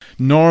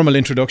normal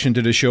introduction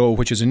to the show,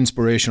 which is an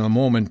inspirational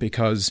moment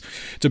because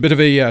it's a bit of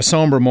a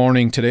sombre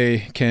morning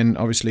today, Ken,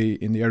 obviously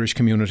in the Irish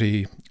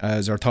community,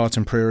 as our thoughts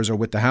and prayers are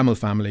with the Hamill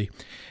family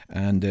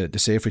and the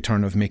safe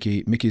return of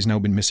Mickey. Mickey's now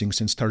been missing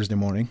since Thursday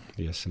morning.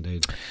 Yes,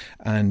 indeed.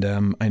 And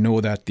I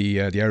know that the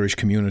Irish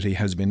community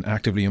has been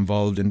actively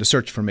involved in the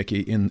search for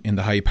Mickey in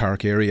the High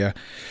Park area.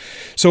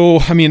 So,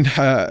 I mean,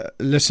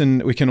 listen,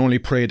 we can only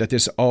pray that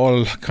this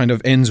all kind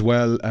of ends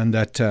well and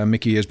that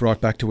Mickey is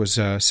brought back to us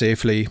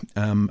safely.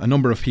 A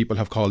number of people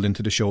have called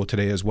into the show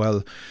today as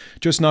well,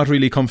 just not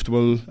really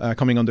comfortable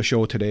coming on the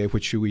show today,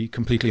 which we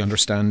completely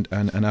understand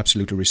and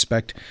absolutely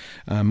respect.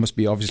 Must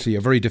be obviously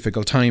a very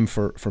difficult time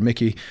for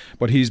Mickey.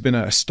 But he's been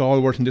a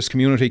stalwart in this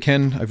community,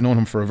 Ken. I've known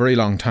him for a very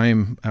long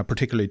time,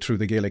 particularly through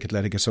the Gaelic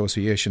Athletic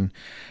Association,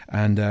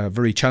 and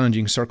very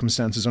challenging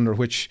circumstances under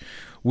which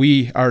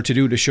we are to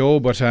do the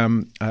show. But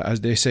as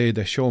they say,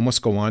 the show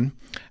must go on.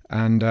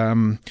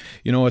 And,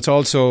 it's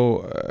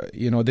also,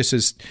 this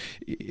is,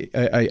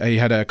 I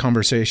had a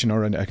conversation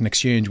or an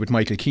exchange with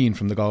Michael Keane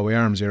from the Galway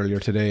Arms earlier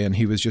today, and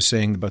he was just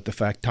talking about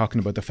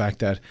the fact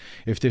that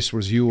if this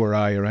was you or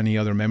I or any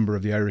other member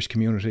of the Irish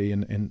community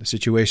in the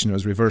situation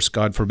was reversed,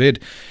 God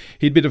forbid,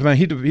 he'd be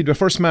the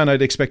first man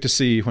I'd expect to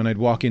see when I'd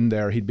walk in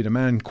there. He'd be the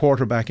man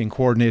quarterbacking,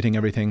 coordinating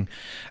everything.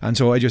 And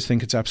so I just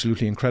think it's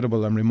absolutely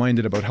incredible. I'm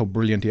reminded about how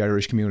brilliant the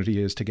Irish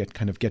community is to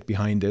get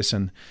behind this,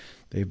 and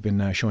they've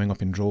been showing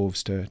up in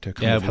droves to kind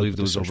of help. I believe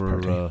there was over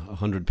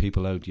 100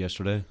 people out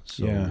yesterday.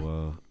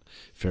 So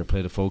fair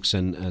play to folks,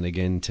 and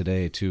again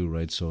today too,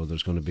 right? So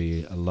there's going to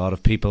be a lot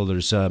of people.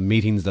 There's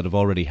meetings that have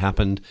already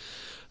happened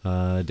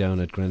down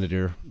at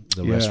Grenadier,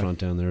 the restaurant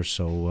down there.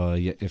 So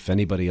if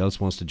anybody else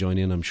wants to join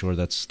in, I'm sure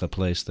that's the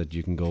place that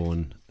you can go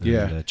and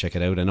check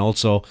it out. And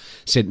also,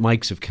 St.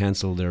 Mike's have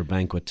cancelled their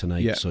banquet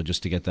tonight. Yeah. So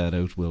just to get that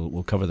out,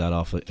 we'll cover that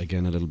off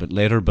again a little bit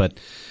later. But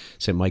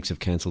St. Mike's have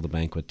cancelled the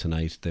banquet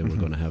tonight. They were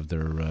going to have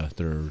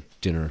their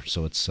dinner,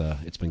 so it's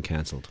been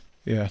cancelled.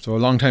 Yeah, so a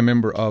long-time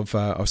member of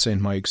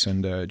St. Mike's,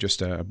 and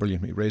just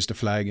brilliantly raised a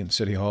flag in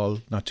City Hall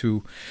not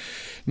too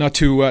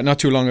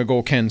long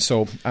ago, Ken.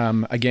 So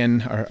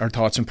again, our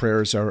thoughts and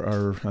prayers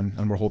are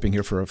and we're hoping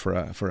here for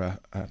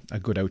a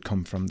good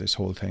outcome from this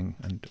whole thing.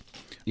 And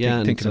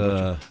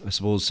I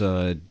suppose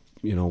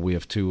we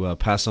have to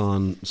pass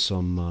on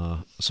some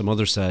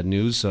other sad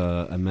news.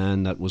 A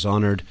man that was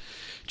honoured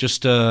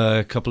just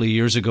a couple of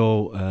years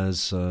ago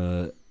as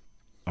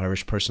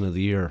Irish Person of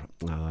the Year,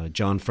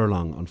 John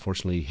Furlong.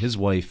 Unfortunately, his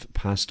wife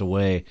passed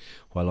away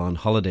while on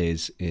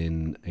holidays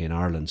in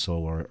Ireland.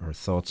 So our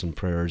thoughts and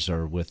prayers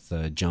are with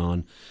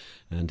John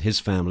and his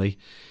family.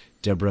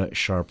 Deborah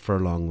Sharp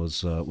Furlong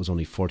was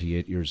only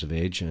 48 years of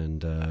age,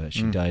 and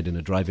she died in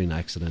a driving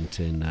accident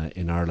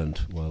in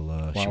Ireland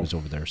while she was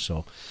over there.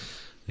 So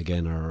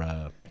again,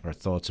 our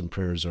thoughts and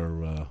prayers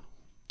are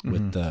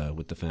with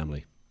the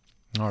family.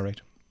 All right.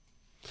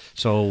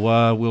 So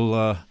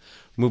we'll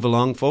move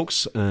along,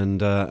 folks, and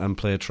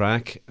play a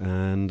track,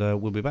 and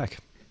we'll be back.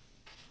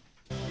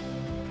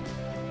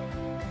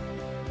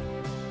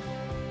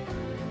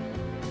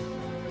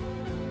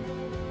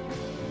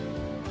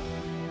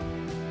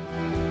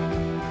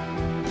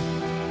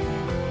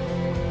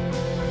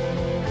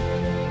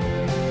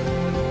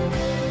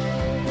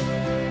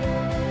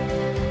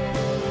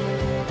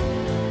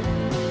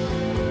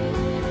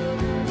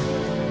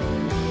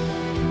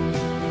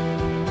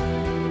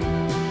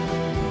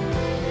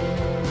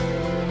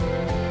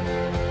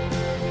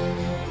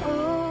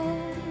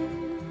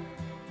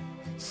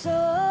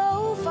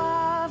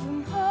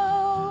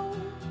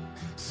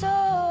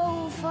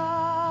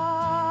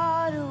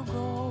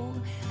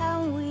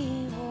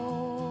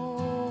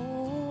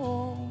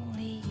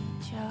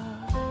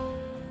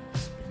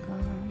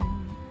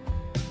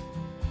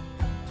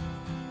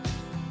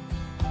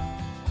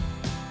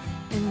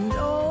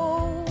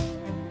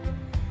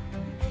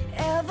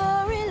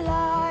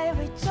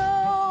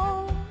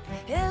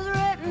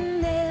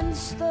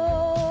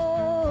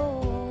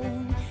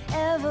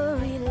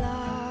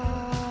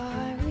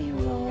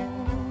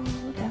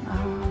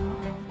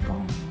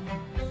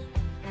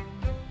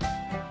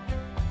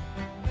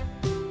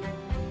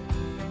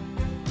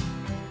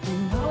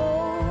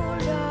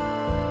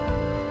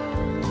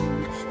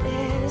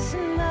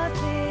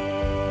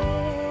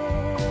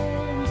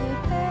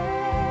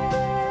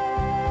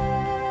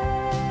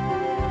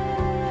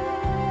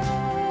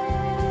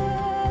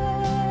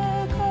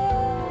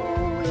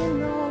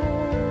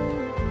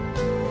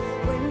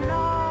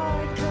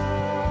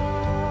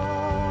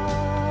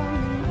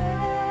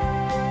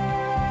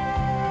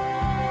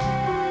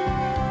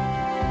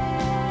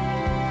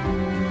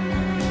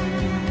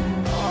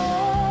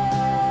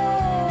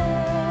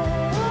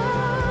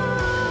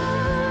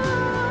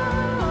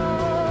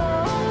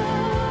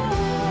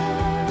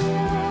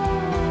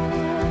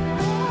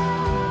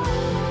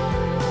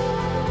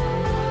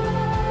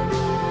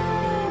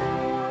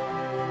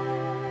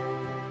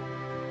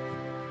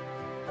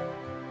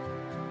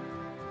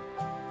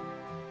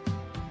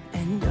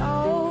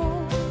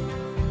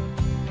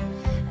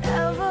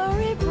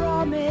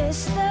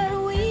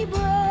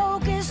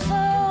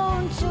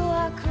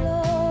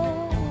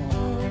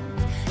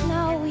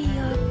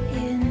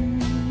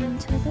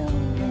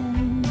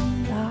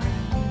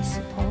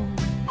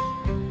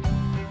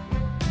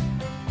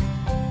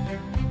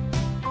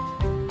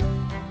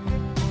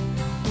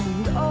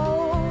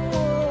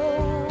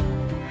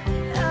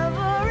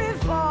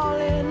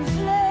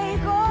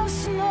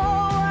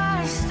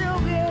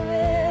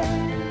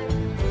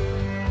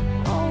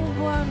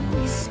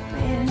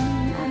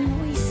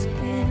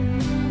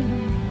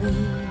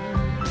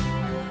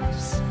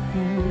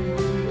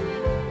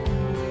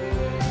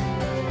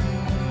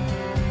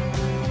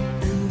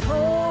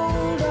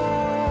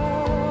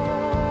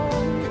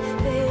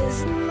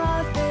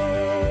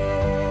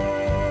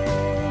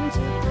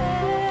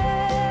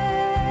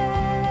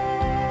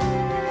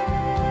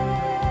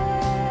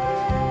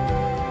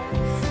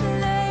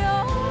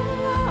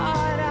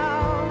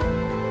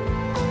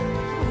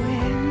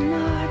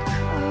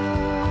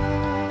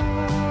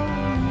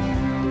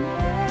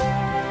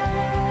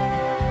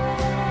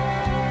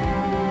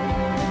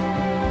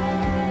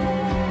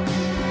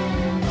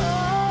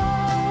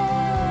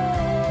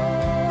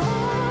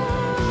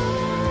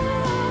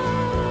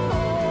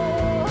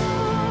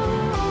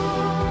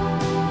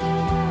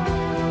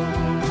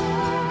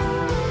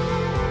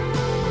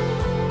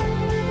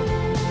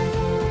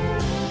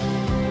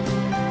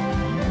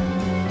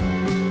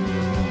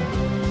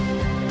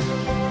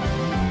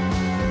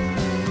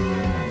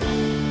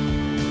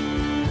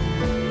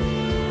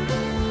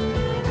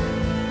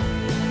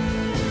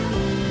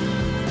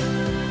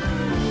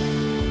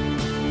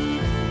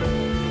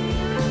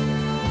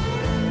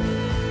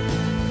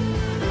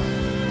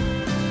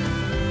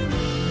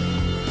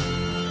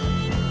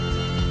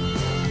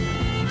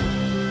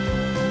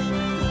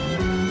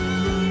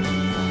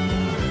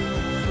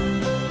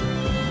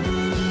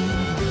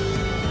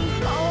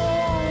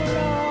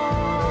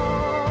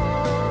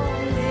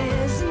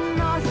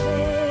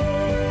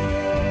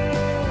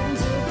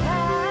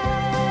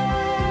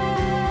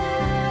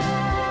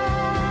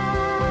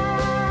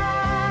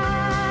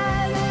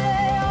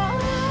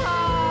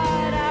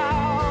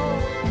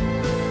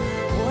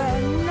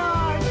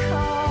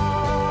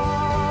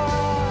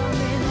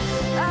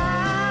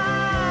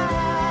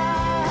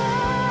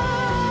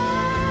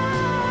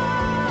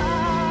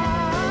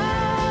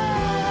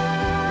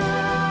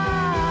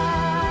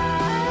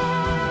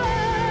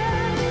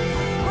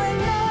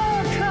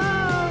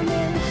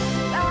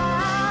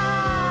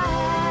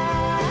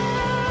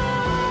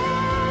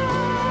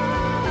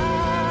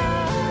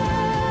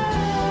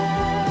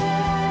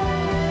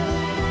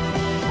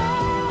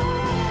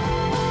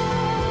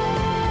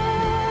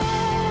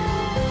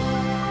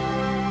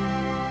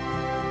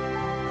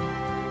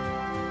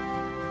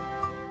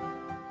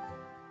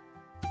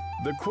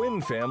 The Quinn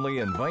family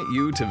invite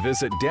you to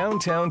visit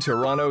downtown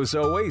Toronto's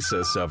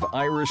oasis of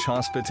Irish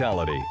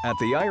hospitality at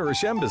the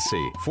Irish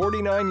Embassy,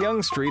 49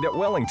 Yonge Street at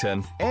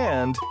Wellington,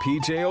 and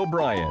PJ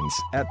O'Brien's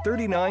at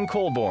 39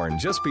 Colborne,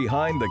 just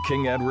behind the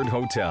King Edward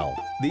Hotel.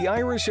 The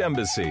Irish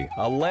Embassy,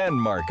 a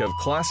landmark of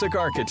classic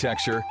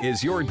architecture,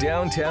 is your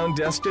downtown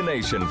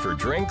destination for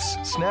drinks,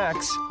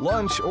 snacks,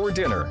 lunch, or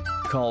dinner.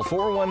 Call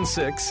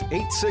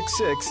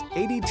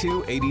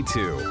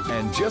 416-866-8282.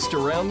 And just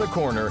around the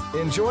corner,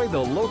 enjoy the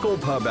local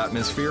pub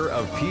atmosphere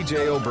of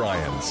PJ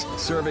O'Brien's,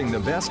 serving the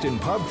best in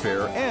pub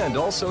fare and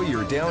also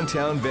your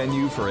downtown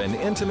venue for an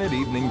intimate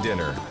evening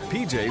dinner.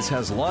 PJ's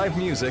has live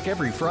music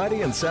every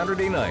Friday and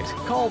Saturday night.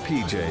 Call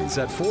PJ's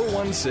at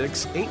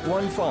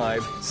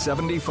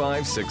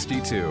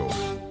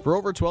 416-815-7562. For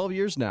over 12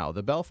 years now,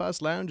 the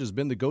Belfast Lounge has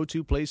been the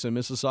go-to place in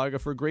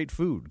Mississauga for great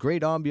food,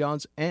 great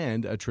ambiance,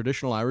 and a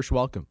traditional Irish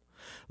welcome.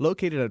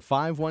 Located at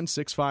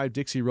 5165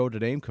 Dixie Road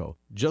at Aimco,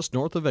 just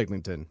north of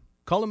Eglinton.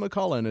 Colin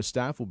McCullough and his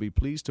staff will be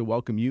pleased to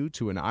welcome you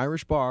to an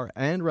Irish bar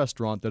and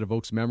restaurant that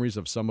evokes memories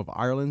of some of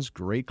Ireland's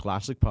great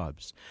classic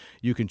pubs.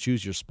 You can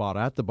choose your spot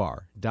at the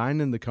bar,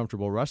 dine in the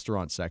comfortable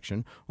restaurant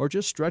section, or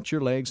just stretch your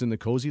legs in the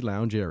cozy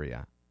lounge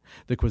area.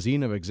 The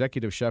cuisine of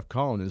Executive Chef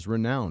Colin is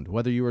renowned,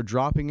 whether you are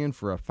dropping in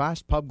for a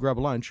fast pub grub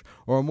lunch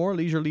or a more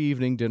leisurely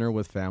evening dinner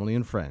with family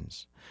and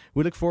friends.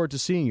 We look forward to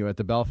seeing you at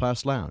the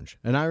Belfast Lounge,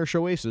 an Irish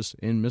oasis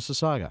in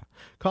Mississauga.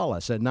 Call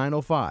us at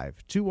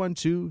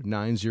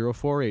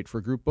 905-212-9048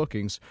 for group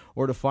bookings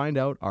or to find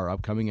out our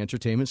upcoming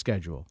entertainment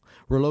schedule.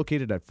 We're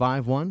located at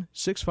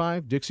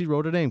 5165 Dixie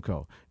Road at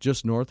Aimco,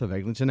 just north of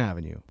Eglinton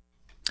Avenue.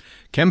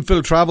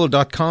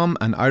 ChemphilTravel.com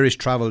and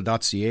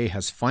IrishTravel.ca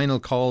has final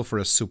call for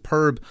a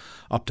superb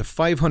up to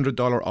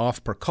 $500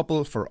 off per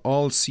couple for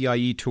all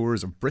CIE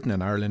tours of Britain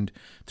and Ireland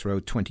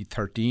throughout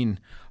 2013.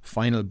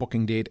 Final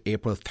booking date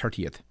April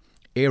 30th.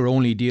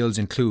 Air-only deals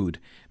include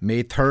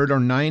May 3rd or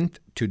 9th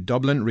to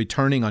Dublin,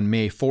 returning on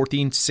May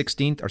 14th,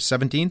 16th or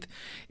 17th,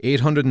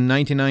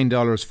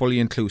 $899 fully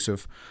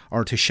inclusive,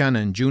 or to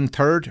Shannon, June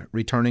 3rd,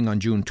 returning on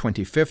June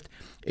 25th,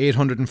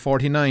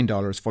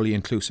 $849 fully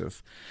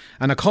inclusive.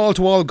 And a call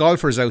to all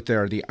golfers out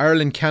there, the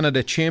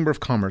Ireland-Canada Chamber of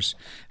Commerce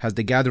has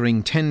the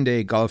Gathering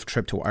 10-day golf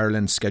trip to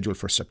Ireland scheduled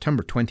for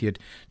September 20th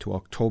to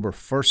October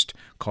 1st.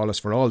 Call us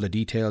for all the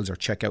details or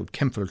check out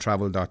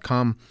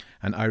chemphiltravel.com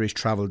and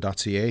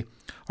irishtravel.ca,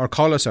 or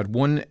call us at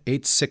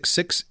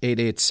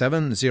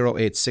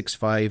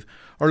 1-866-887-0865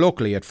 or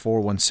locally at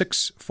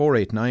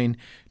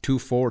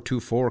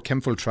 416-489-2424.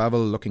 Chemphil Travel,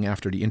 looking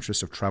after the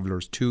interests of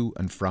travellers to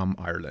and from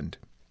Ireland.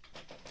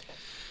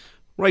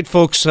 Right,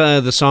 folks,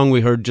 the song we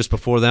heard just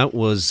before that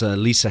was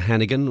Lisa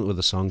Hannigan with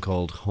a song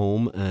called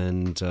Home,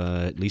 and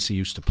Lisa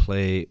used to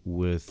play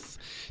with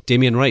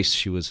Damien Rice.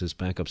 She was his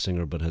backup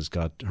singer but has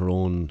got her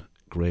own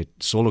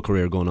great solo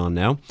career going on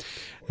now.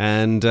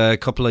 And a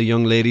couple of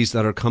young ladies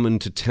that are coming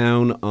to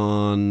town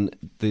on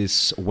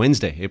this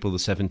Wednesday, April the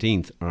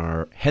 17th,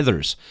 are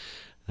Heathers.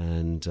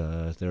 And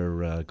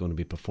they're going to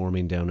be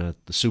performing down at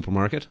the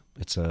supermarket.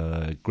 It's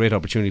a great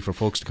opportunity for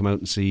folks to come out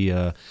and see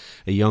a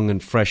young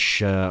and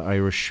fresh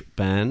Irish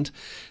band.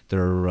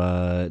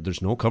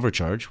 There's no cover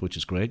charge, which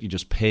is great. You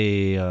just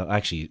pay.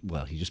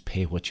 You just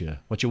pay what you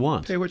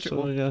want. Pay what you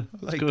want. I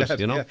like good,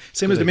 that. You know,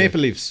 Same as the Maple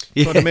Leafs.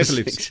 Yes, the Maple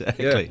Leafs.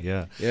 Exactly.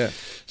 Yeah.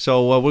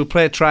 So we'll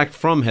play a track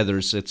from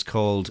Heathers. It's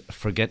called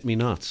 "Forget Me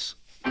Nots."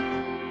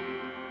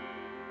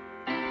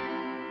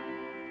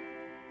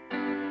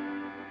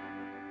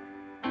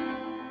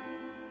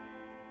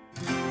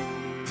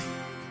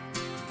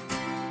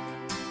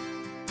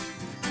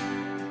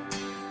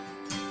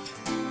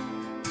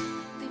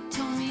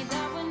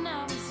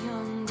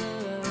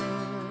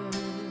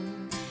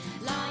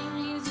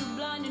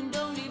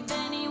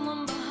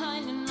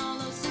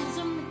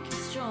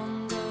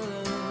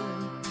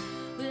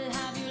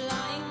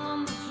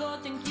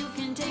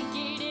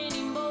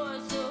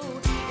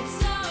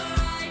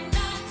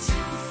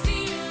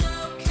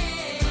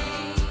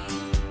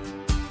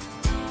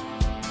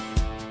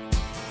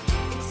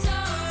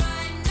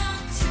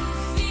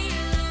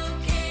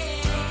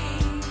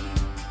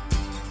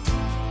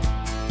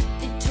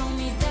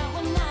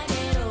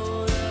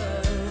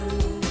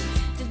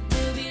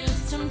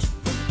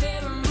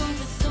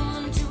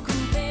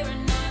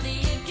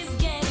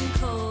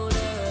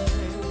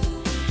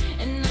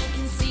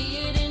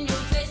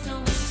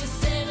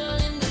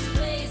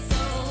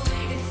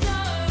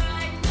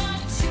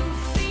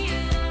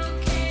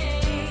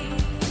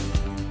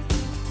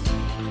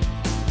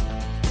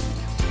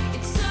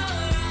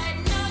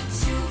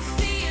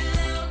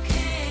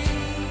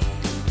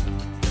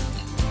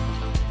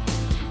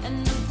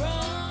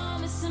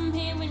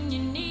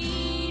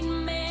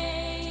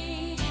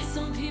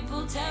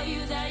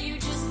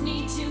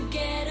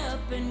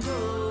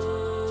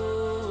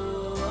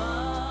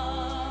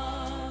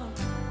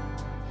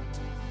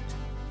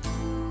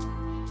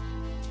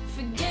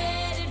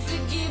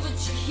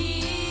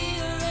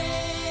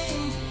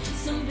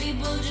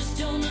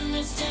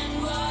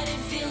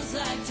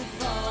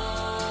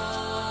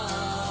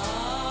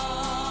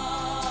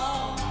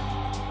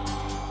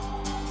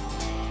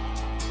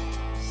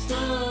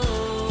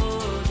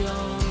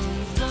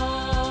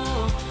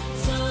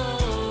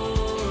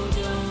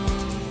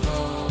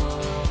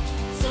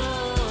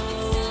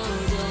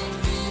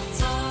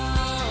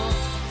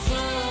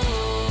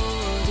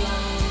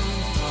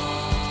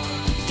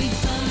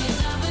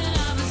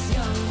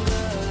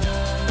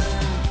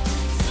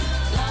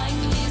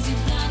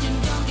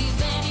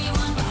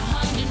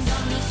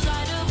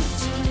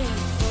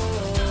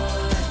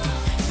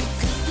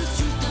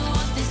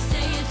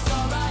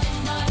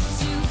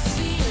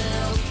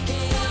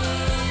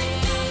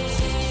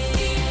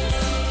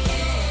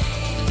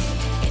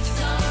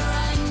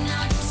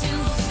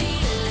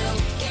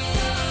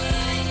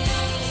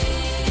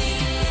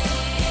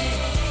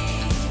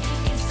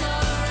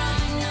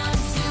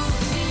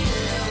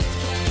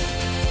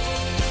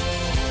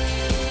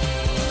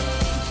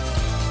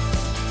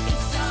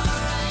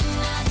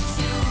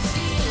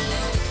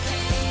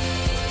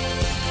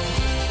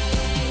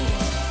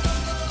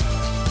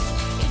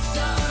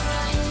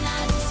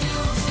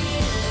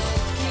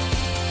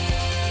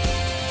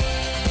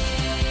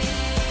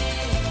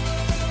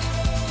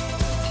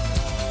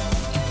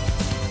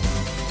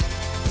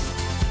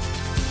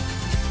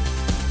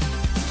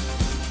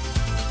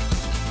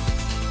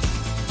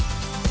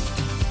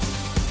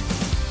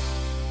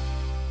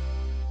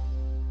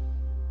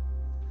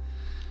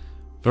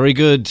 Very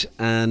good.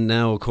 And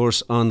now, of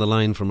course, on the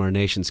line from our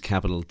nation's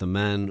capital, the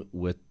man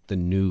with the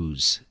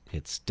news.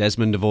 It's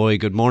Desmond Devoy.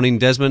 Good morning,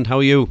 Desmond. How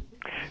are you?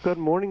 Good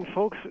morning,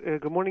 folks.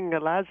 Good morning,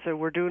 lads.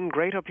 We're doing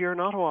great up here in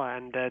Ottawa,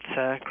 and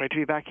it's great to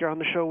be back here on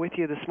the show with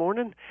you this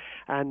morning.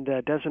 And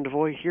Desmond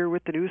Devoy here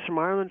with the news from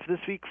Ireland for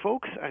this week,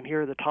 folks. And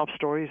here are the top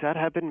stories that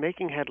have been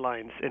making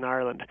headlines in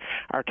Ireland.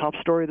 Our top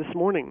story this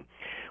morning.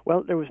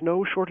 Well, there was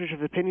no shortage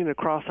of opinion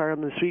across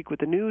Ireland this week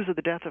with the news of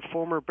the death of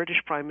former British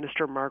Prime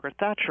Minister Margaret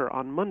Thatcher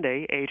on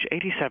Monday, aged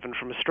 87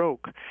 from a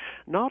stroke.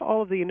 Not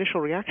all of the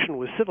initial reaction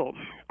was civil.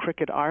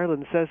 Cricket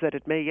Ireland says that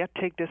it may yet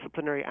take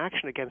disciplinary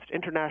action against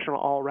international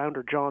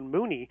all-rounder John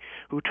Mooney,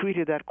 who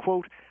tweeted that,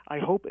 quote, "I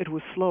hope it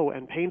was slow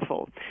and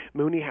painful."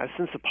 Mooney has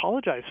since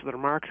apologized for the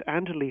remarks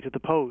and deleted the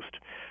post.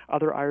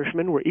 Other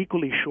Irishmen were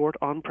equally short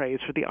on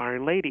praise for the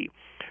Iron Lady.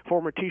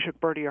 Former Taoiseach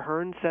Bertie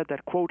Ahern said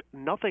that, quote,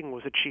 "nothing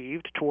was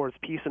achieved towards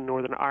peace in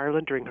Northern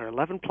Ireland during her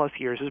 11-plus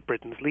years as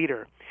Britain's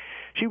leader."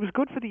 She was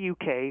good for the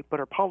UK, but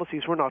her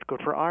policies were not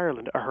good for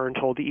Ireland, Ahern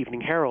told the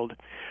Evening Herald.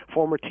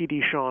 Former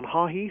TD Sean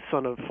Haughey,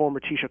 son of former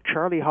Taoiseach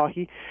Charlie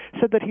Haughey,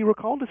 said that he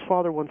recalled his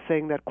father once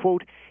saying that,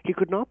 quote, he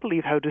could not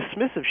believe how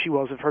dismissive she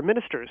was of her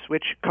ministers,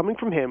 which, coming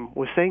from him,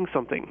 was saying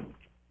something.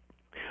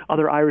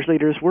 Other Irish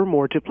leaders were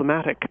more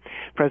diplomatic.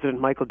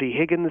 President Michael D.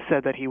 Higgins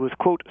said that he was,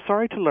 quote,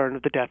 sorry to learn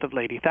of the death of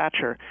Lady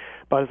Thatcher,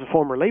 but as a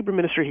former Labour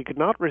minister he could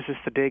not resist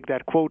the dig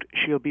that, quote,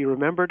 she'll be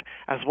remembered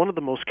as one of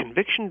the most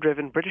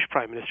conviction-driven British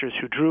prime ministers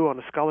who drew on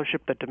a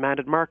scholarship that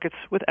demanded markets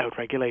without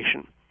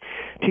regulation.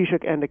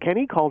 Taoiseach Enda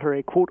Kenny called her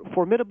a, quote,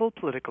 formidable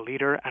political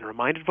leader and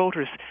reminded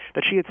voters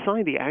that she had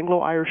signed the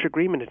Anglo-Irish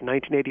Agreement in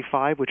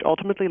 1985, which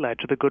ultimately led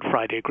to the Good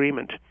Friday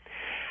Agreement.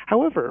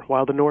 However,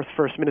 while the North's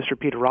First Minister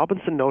Peter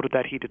Robinson noted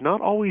that he did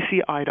not always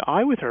see eye to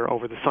eye with her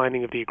over the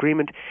signing of the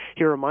agreement,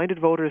 he reminded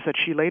voters that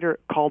she later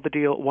called the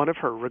deal one of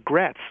her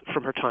regrets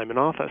from her time in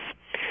office.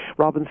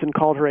 Robinson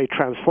called her a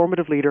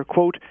transformative leader,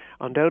 quote,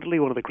 undoubtedly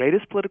one of the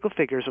greatest political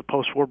figures of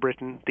post-war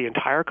Britain. The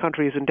entire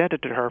country is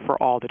indebted to her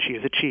for all that she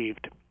has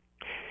achieved.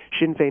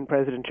 Sinn Féin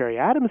President Gerry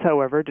Adams,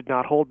 however, did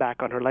not hold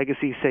back on her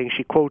legacy, saying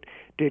she, quote,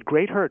 did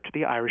great hurt to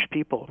the Irish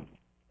people.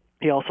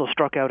 He also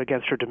struck out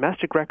against her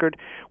domestic record,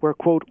 where,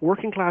 quote,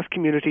 working-class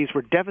communities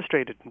were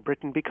devastated in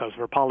Britain because of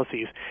her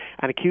policies,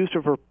 and accused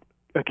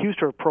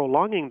her of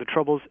prolonging the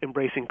Troubles,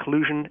 embracing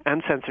collusion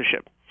and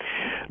censorship.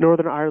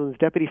 Northern Ireland's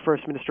Deputy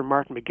First Minister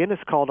Martin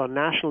McGuinness called on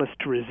nationalists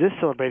to resist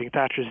celebrating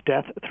Thatcher's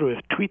death through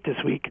a tweet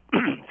this week,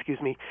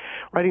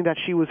 writing that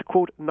she was,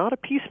 quote, not a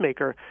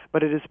peacemaker,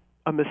 but it is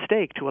a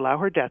mistake to allow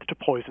her death to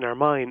poison our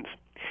minds.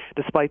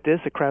 Despite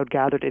this, a crowd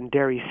gathered in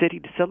Derry City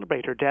to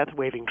celebrate her death,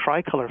 waving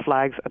tricolour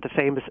flags at the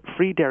famous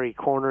Free Derry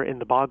corner in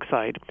the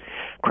Bogside.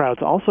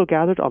 Crowds also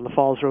gathered on the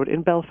Falls Road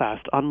in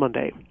Belfast on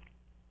Monday.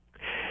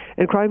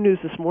 In crime news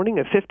this morning,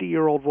 a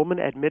 50-year-old woman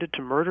admitted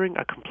to murdering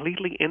a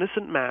completely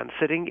innocent man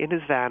sitting in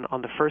his van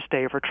on the first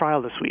day of her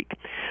trial this week.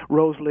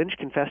 Rose Lynch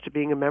confessed to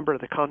being a member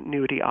of the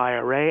Continuity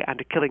IRA and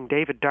to killing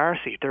David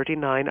Darcy,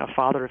 39, a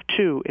father of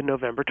two, in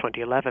November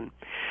 2011.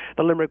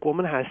 The Limerick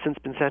woman has since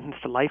been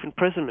sentenced to life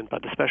imprisonment by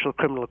the Special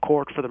Criminal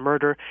Court for the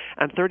murder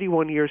and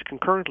 31 years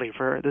concurrently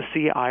for the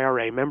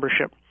CIRA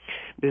membership.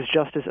 Ms.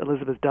 Justice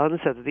Elizabeth Dunn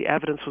said that the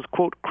evidence was,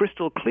 quote,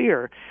 crystal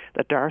clear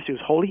that Darcy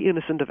was wholly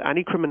innocent of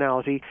any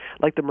criminality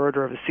like the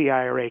murder of a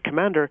CIRA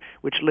commander,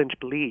 which Lynch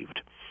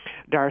believed.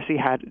 Darcy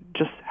had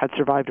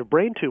survived a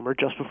brain tumor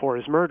just before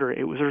his murder.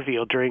 It was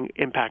revealed during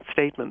impact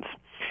statements.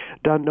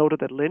 Dunn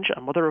noted that Lynch,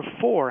 a mother of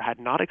four, had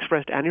not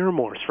expressed any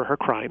remorse for her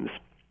crimes.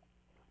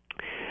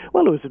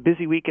 Well, it was a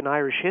busy week in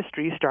Irish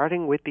history,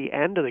 starting with the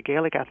end of the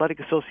Gaelic Athletic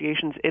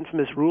Association's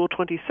infamous Rule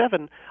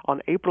 27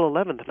 on April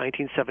 11,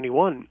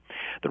 1971.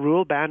 The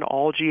rule banned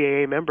all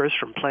GAA members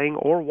from playing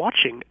or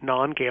watching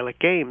non-Gaelic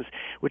games,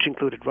 which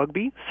included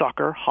rugby,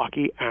 soccer,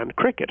 hockey, and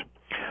cricket.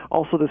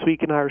 Also this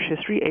week in Irish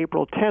history,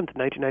 April 10,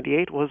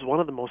 1998, was one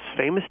of the most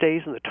famous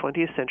days in the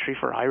 20th century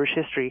for Irish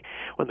history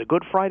when the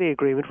Good Friday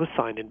Agreement was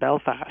signed in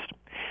Belfast.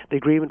 The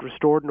agreement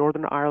restored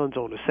Northern Ireland's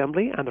own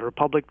assembly, and the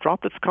Republic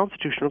dropped its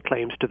constitutional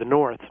claims to the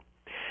North.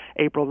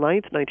 April 9,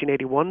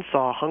 1981,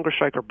 saw hunger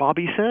striker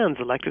Bobby Sands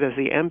elected as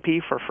the MP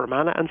for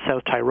Fermanagh and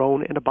South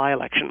Tyrone in a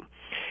by-election.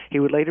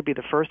 He would later be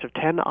the first of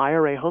 10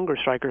 IRA hunger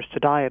strikers to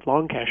die at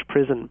Longcash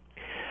Prison.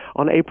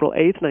 On April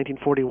 8,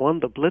 1941,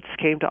 the Blitz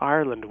came to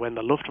Ireland when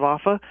the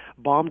Luftwaffe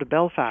bombed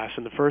Belfast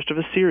in the first of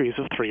a series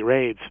of 3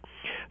 raids.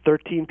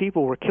 13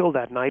 people were killed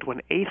that night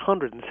when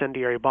 800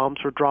 incendiary bombs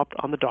were dropped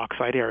on the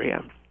dockside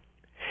area.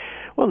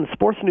 Well, in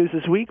sports news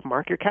this week,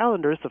 mark your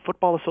calendars. The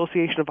Football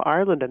Association of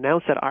Ireland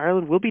announced that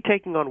Ireland will be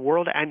taking on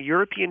world and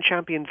European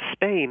champions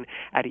Spain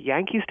at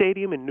Yankee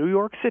Stadium in New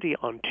York City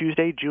on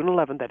Tuesday, June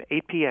 11th at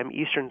 8 p.m.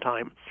 Eastern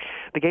Time.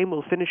 The game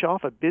will finish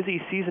off a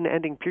busy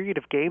season-ending period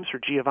of games for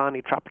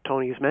Giovanni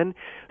Trapattoni's men,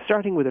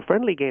 starting with a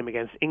friendly game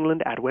against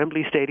England at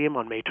Wembley Stadium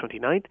on May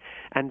 29th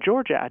and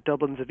Georgia at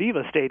Dublin's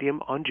Aviva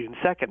Stadium on June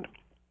 2nd.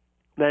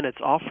 Then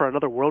it's off for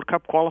another World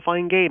Cup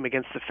qualifying game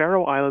against the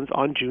Faroe Islands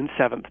on June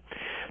 7th.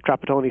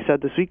 Trapattoni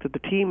said this week that the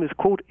team is,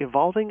 quote,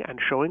 evolving and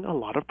showing a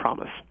lot of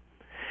promise.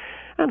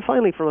 And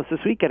finally from us this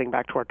week, getting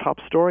back to our top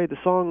story, the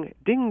song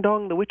Ding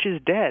Dong the Witch is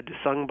Dead,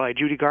 sung by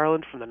Judy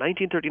Garland from the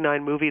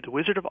 1939 movie The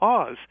Wizard of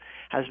Oz,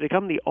 has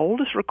become the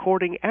oldest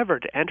recording ever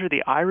to enter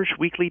the Irish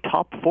Weekly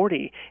Top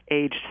 40,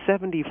 aged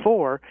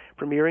 74,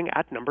 premiering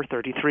at number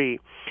 33.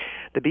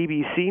 The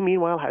BBC,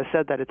 meanwhile, has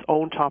said that its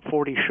own Top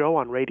 40 show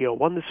on Radio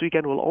 1 this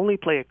weekend will only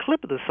play a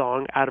clip of the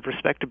song out of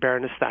respect to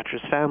Baroness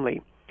Thatcher's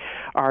family.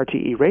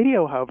 RTE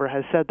Radio, however,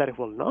 has said that it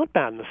will not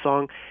ban the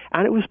song,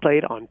 and it was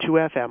played on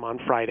 2FM on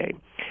Friday.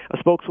 A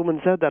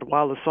spokeswoman said that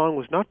while the song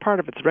was not part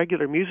of its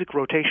regular music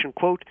rotation,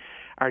 quote,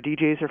 our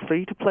DJs are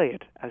free to play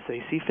it as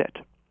they see fit.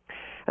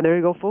 And there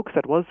you go, folks.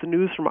 That was the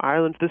news from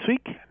Ireland this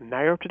week.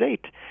 Now you're up to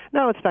date.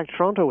 Now it's back to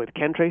Toronto with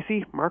Ken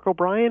Tracy, Mark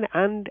O'Brien,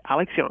 and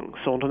Alex Young.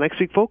 So until next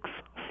week, folks,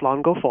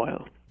 slán go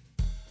fóill.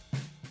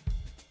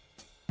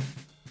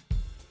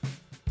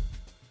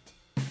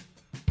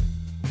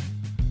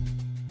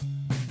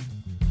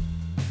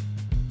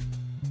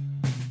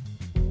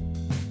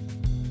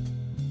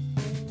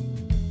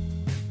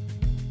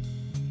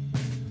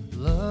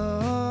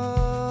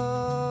 Lover,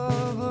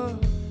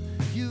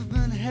 you've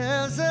been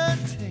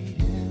hesitating.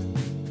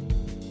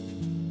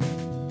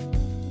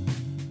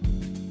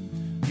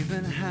 You've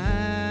been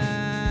hanging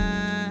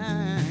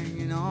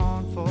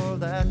on for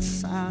that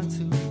sign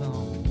too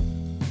long.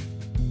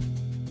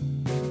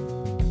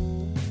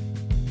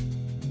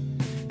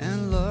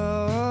 And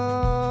lover,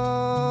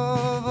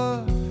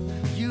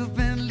 you've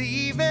been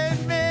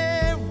leaving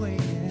me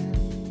waiting.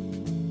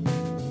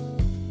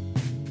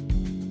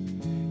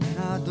 And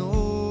I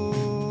don't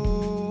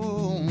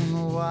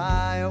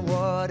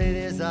what it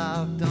is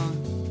I've done.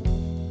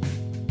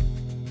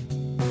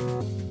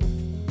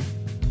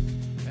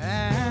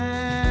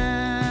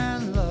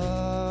 And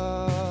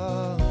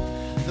love,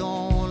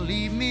 don't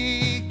leave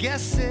me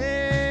guessing.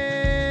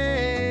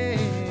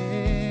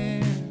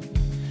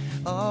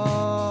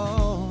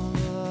 Oh,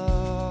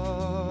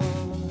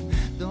 love,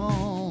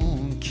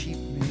 don't keep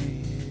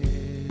me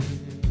here.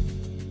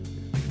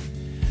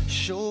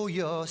 Show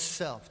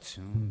yourself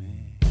to me.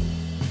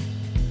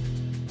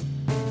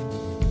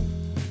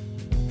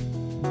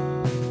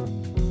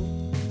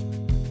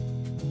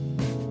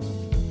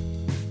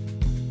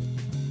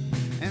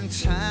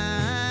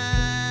 Time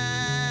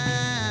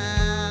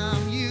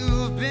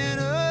you've been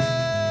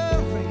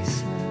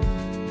erasing,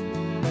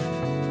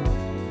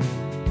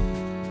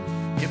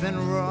 you've been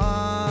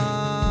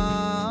running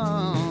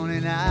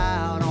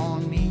out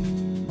on me,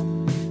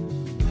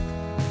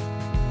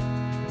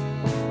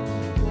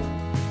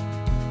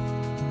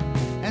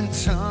 and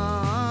tongues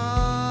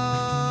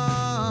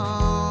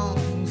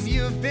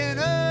you've been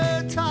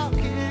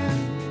talking,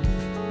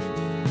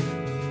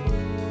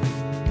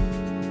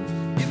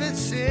 you've been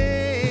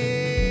saying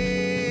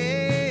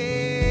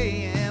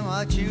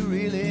what you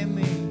really mean.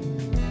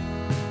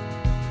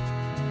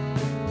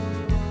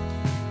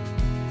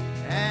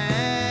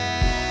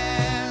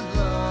 And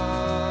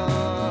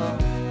love,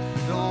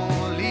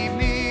 don't leave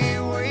me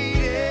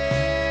waiting.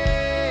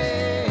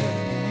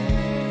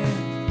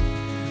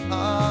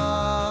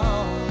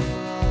 Oh,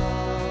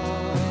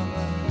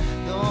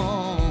 love,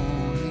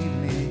 don't leave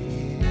me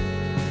here.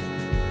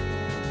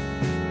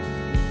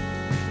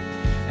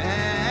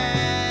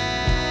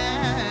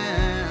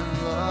 And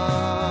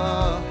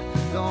love,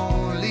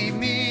 don't leave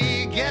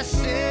me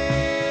guessing.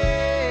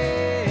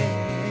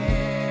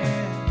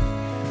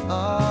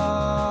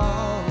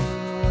 Oh,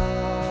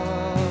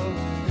 love,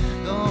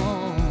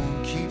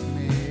 don't keep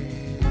me.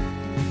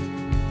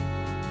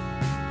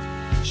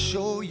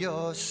 Show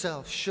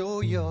yourself,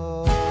 show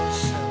yourself.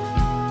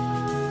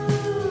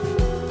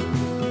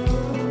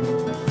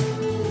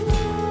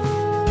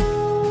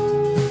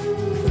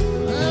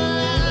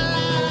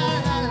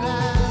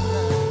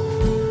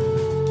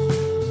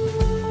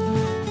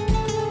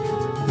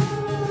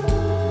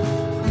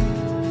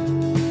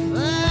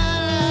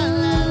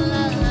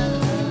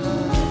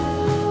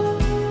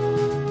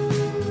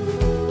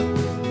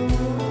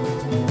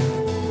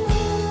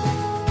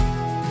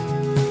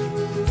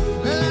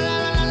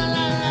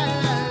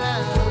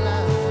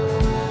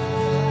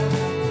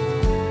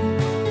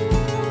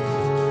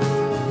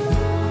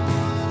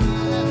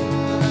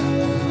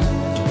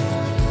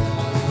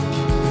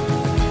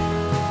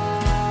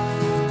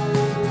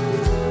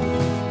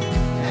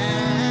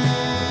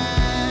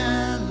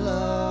 And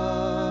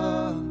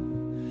love,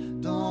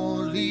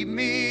 don't leave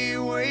me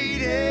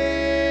waiting.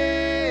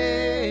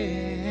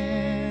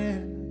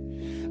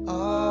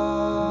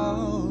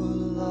 Oh,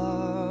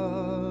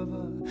 love,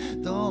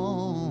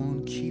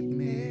 don't keep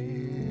me.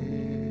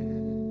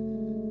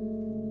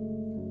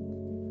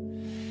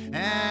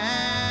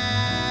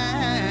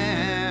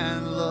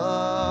 And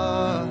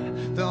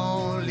love,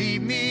 don't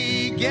leave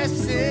me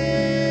guessing.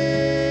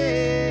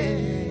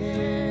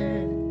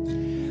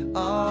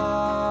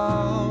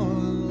 Oh,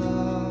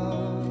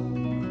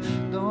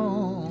 love,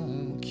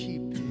 don't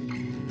keep it.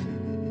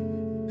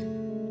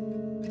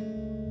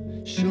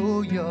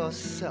 Show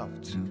yourself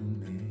to me.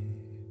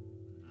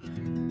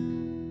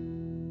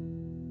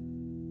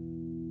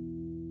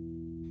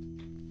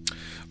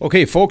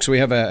 Okay, folks, we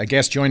have a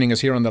guest joining us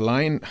here on the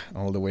line,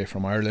 all the way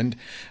from Ireland.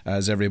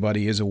 As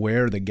everybody is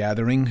aware, the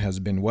gathering has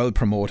been well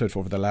promoted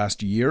over the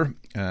last year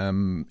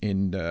in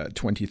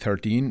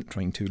 2013,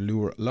 trying to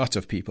lure lots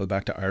of people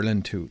back to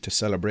Ireland to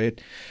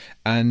celebrate.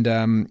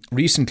 And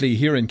recently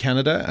here in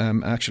Canada,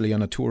 actually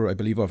on a tour, I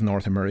believe, of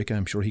North America,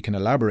 I'm sure he can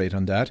elaborate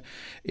on that,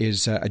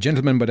 is a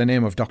gentleman by the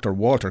name of Dr.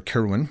 Walter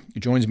Kirwan. He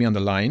joins me on the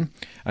line,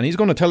 and he's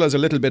going to tell us a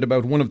little bit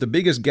about one of the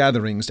biggest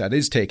gatherings that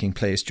is taking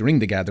place during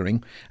the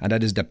gathering, and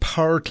that is the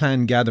Power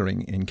Clan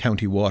Gathering in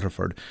County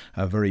Waterford,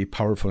 a very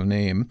powerful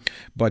name.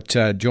 But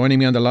joining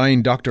me on the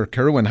line, Dr.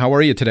 Kirwan, how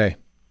are you today?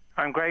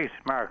 I'm great,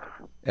 Mark.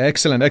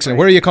 Excellent.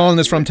 Where are you calling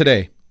us from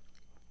today?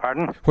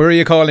 Pardon? Where are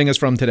you calling us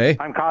from today?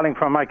 I'm calling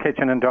from my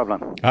kitchen in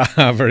Dublin.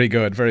 Very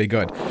good.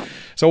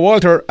 So,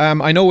 Walter,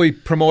 I know we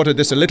promoted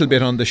this a little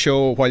bit on the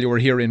show while you were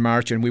here in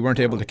March and we weren't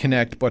able to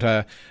connect, but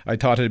I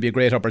thought it'd be a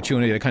great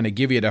opportunity to kind of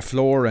give you the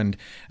floor and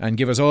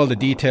give us all the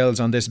details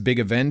on this big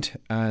event.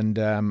 And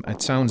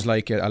it sounds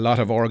like a lot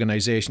of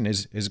organisation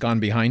is gone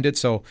behind it.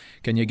 So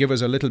can you give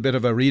us a little bit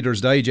of a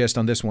Reader's Digest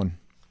on this one?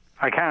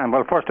 I can.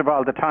 Well, first of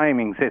all, the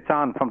timings. It's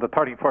on from the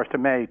 31st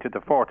of May to the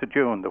 4th of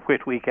June, the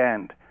Whit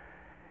Weekend.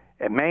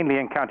 Mainly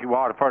in County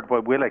Waterford,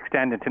 but will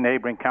extend into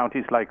neighbouring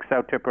counties like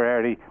South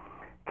Tipperary,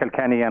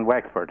 Kilkenny and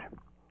Wexford.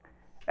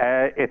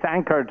 It's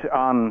anchored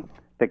on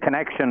the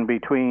connection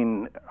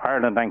between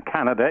Ireland and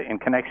Canada in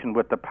connection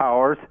with the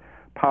powers.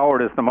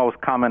 Power is the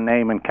most common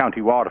name in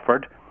County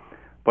Waterford,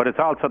 but it's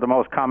also the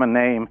most common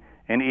name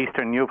in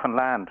eastern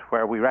Newfoundland,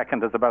 where we reckon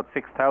there's about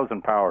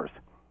 6,000 powers.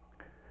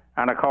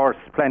 And of course,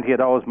 plenty of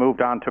those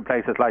moved on to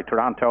places like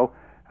Toronto,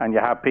 and you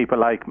have people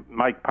like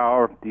Mike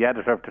Power, the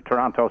editor of the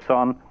Toronto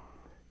Sun.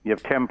 You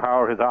have Tim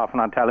Power, who's often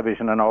on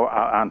television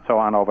and so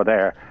on over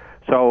there.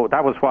 So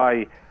that was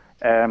why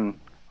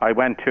I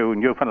went to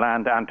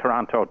Newfoundland and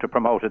Toronto to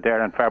promote it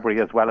there in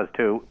February, as well as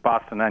to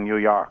Boston and New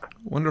York.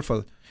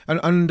 Wonderful.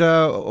 And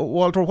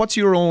Walter, what's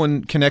your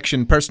own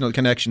personal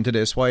connection to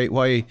this?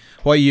 Why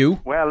you?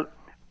 Well,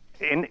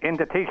 in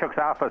the Taoiseach's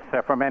office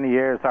for many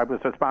years, I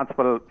was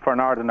responsible for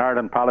Northern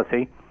Ireland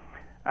policy,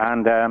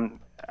 and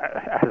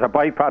as a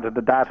byproduct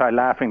of that, I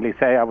laughingly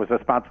say I was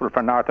responsible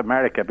for North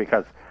America,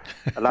 because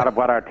a lot of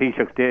what our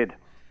Taoiseach did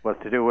was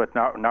to do with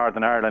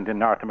Northern Ireland in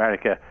North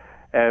America.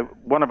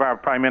 One of our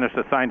Prime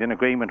Ministers signed an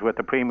agreement with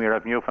the Premier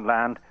of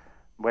Newfoundland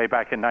way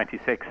back in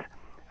 '96,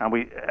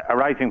 and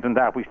arising from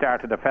that, we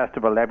started a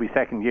festival every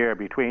second year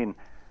between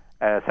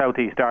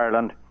Southeast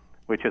Ireland,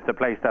 which is the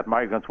place that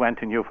migrants went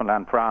to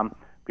Newfoundland from,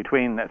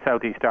 between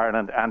Southeast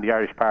Ireland and the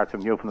Irish parts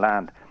of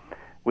Newfoundland.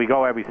 We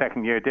go every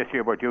second year. This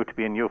year we're due to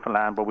be in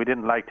Newfoundland, but we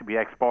didn't like to be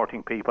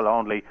exporting people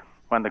only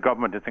when the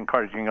government is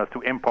encouraging us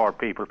to import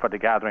people for the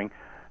gathering.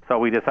 So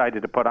we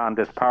decided to put on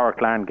this Power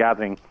Clan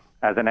gathering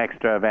as an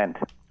extra event.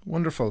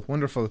 Wonderful.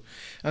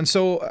 And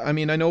so, I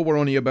mean, I know we're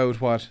only about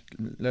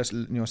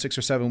 6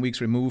 or 7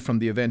 weeks removed from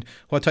the event.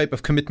 What type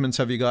of commitments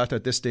have you got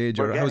at this stage,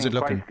 or how's it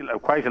looking?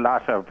 Quite a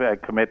lot of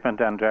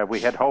commitment, and we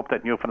had hoped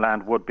that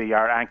Newfoundland would be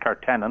our anchor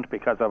tenant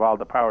because of all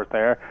the powers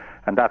there,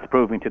 and that's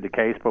proving to the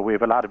case. But we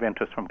have a lot of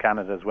interest from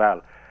Canada as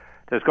well.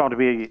 There's going to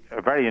be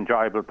a very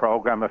enjoyable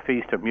program: a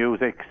feast of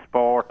music,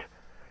 sport,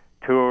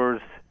 tours,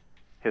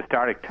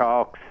 historic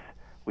talks.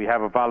 We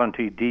have a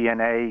voluntary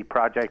DNA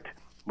project.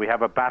 We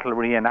have a battle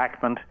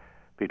reenactment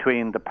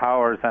between the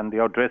Powers and the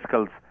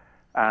O'Driscolls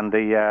and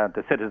the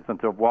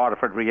citizens of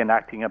Waterford,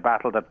 reenacting a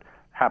battle that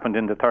happened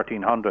in the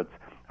 1300s.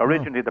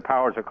 Originally, the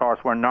Powers, of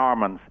course, were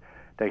Normans.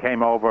 They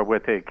came over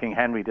with King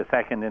Henry II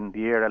in the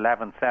year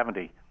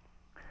 1170.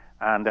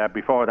 And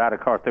before that, of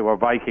course, they were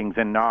Vikings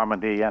in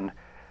Normandy. And,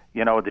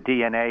 the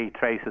DNA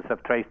traces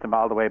have traced them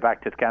all the way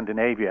back to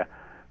Scandinavia.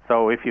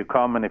 So if you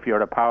come and if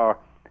you're a Power,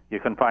 you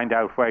can find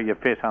out where you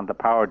fit on the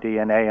Power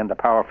DNA and the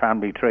Power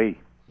family tree.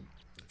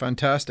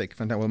 Fantastic.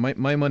 Well,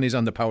 my money's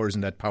on the Powers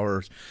and that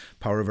Power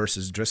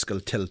versus Driscoll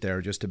tilt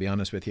there, just to be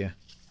honest with you.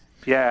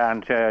 Yeah,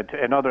 and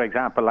another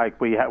example, like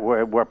we're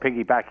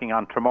piggybacking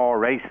on Tramore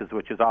races,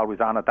 which is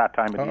always on at that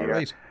time of the year.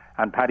 Right.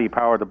 And Paddy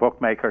Power, the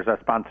bookmakers, are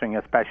sponsoring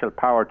a special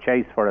Power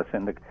chase for us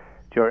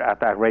at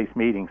that race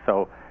meeting.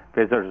 So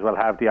visitors will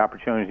have the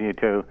opportunity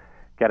to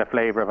get a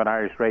flavour of an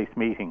Irish race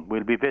meeting.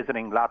 We'll be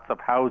visiting lots of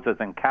houses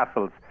and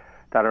castles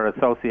that are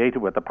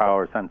associated with the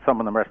Powers, and some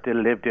of them are still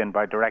lived in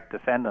by direct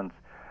descendants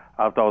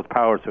of those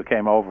Powers who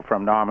came over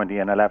from Normandy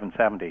in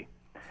 1170.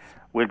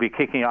 We'll be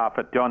kicking off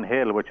at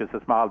Dunhill, which is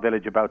a small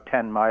village about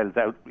 10 miles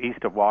out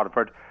east of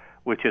Waterford,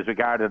 which is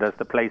regarded as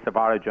the place of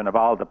origin of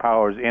all the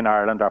Powers in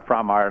Ireland or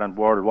from Ireland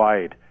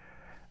worldwide.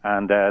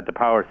 And the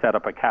Powers set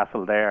up a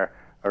castle there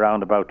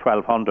around about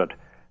 1200,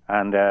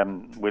 and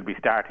we'll be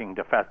starting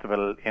the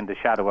festival in the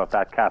shadow of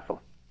that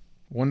castle.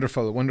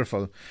 Wonderful.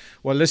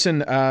 Well,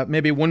 listen,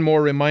 maybe one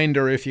more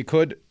reminder, if you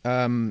could,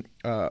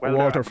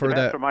 Walter, for the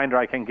best reminder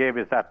I can give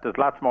is that there's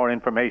lots more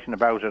information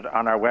about it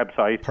on our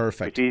website.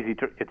 Perfect.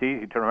 It's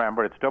easy to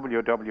remember. It's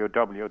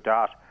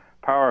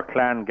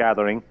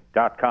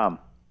www.powerclangathering.com.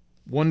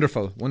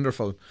 Wonderful.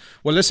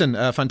 Well, listen,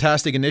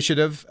 fantastic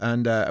initiative,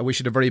 and I wish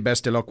you the very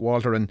best of luck,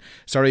 Walter. And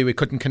sorry we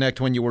couldn't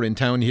connect when you were in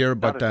town here,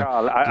 but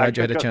glad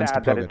you had a chance to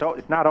plug it.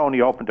 It's not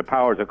only open to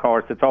Powers, of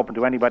course, it's open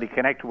to anybody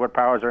connected with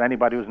Powers or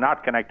anybody who's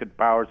not connected to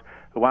Powers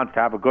who wants to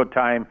have a good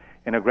time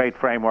in a great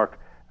framework.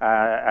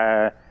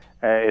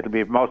 It'll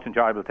be a most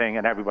enjoyable thing,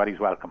 and everybody's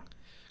welcome.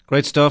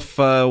 Great stuff,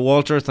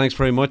 Walter. Thanks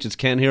very much. It's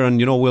Ken here, and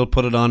we'll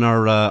put it on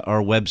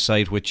our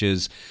website, which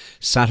is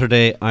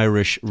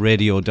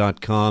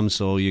SaturdayIrishRadio.com.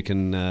 So you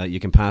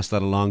can pass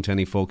that along to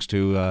any folks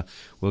too.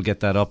 We'll get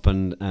that up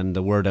and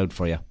the word out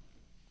for you.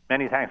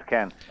 Many thanks,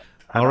 Ken.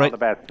 All right. All the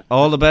best.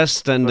 All the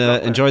best, and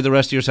enjoy the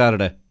rest of your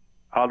Saturday.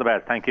 All the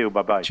best. Thank you.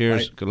 Bye-bye.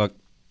 Cheers. Bye. Good luck.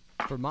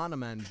 For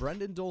Monoman,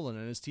 Brendan Dolan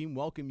and his team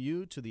welcome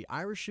you to the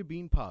Irish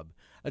Shebeen Pub,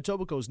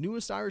 Etobicoke's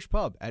newest Irish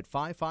pub at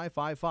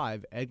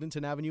 5555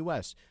 Eglinton Avenue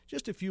West,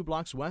 just a few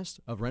blocks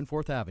west of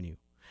Renforth Avenue.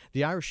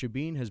 The Irish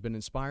Shebeen has been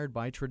inspired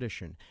by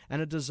tradition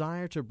and a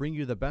desire to bring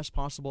you the best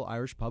possible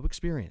Irish pub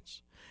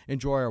experience.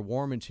 Enjoy our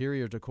warm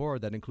interior decor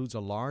that includes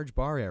a large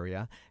bar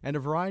area and a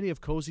variety of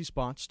cozy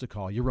spots to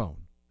call your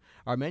own.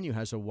 Our menu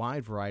has a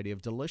wide variety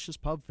of delicious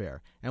pub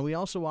fare, and we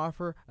also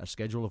offer a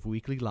schedule of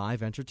weekly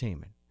live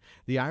entertainment.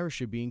 The Irish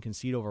Shebeen can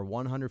seat over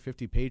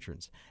 150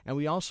 patrons, and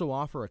we also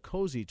offer a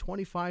cozy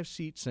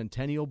 25-seat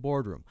Centennial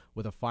boardroom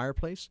with a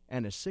fireplace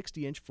and a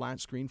 60-inch flat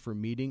screen for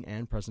meeting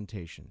and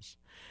presentations.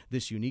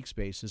 This unique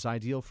space is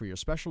ideal for your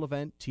special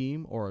event,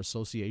 team, or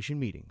association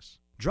meetings.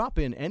 Drop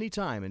in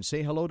anytime and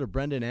say hello to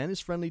Brendan and his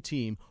friendly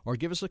team, or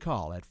give us a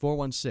call at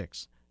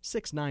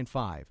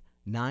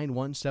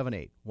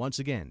 416-695-9178. Once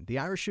again, the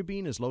Irish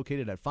Shebeen is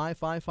located at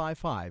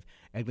 5555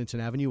 Eglinton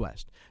Avenue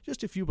West,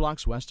 just a few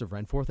blocks west of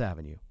Renforth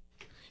Avenue.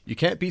 You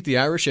can't beat the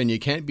Irish, and you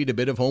can't beat a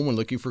bit of home when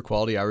looking for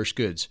quality Irish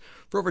goods.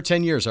 For over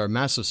 10 years, our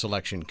massive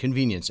selection,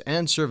 convenience,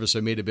 and service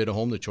have made a bit of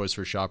home the choice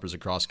for shoppers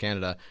across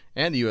Canada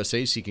and the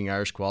USA seeking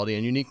Irish quality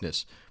and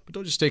uniqueness. But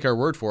don't just take our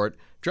word for it.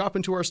 Drop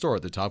into our store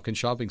at the Tompkin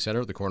Shopping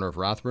Centre at the corner of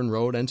Rathburn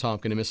Road and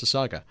Tompkin in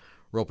Mississauga.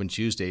 We're open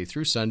Tuesday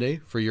through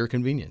Sunday for your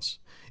convenience.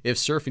 If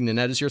surfing the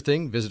net is your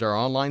thing, visit our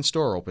online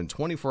store, open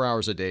 24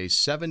 hours a day,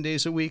 7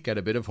 days a week at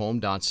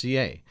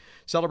abitofhome.ca.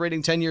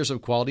 Celebrating 10 years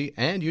of quality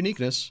and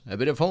uniqueness, A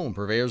Bit of Home,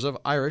 purveyors of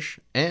Irish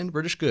and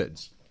British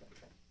goods.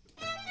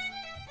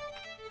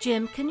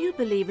 Jim, can you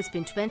believe it's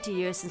been 20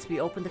 years since we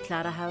opened the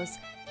Claddagh House?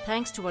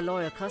 Thanks to our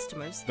loyal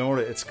customers.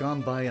 Nora, it's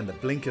gone by in the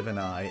blink of an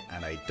eye,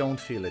 and I don't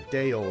feel a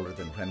day older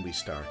than when we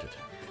started.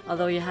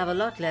 Although you have a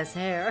lot less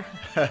hair.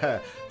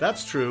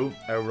 That's true.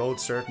 Our road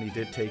certainly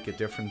did take a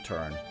different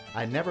turn.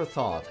 I never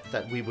thought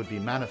that we would be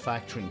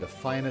manufacturing the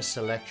finest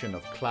selection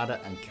of Claddagh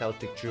and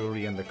Celtic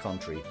jewellery in the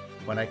country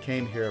when I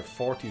came here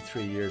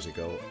 43 years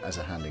ago as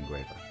a hand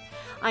engraver.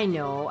 I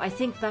know. I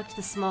think back to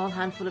the small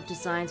handful of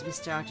designs we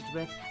started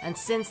with, and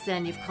since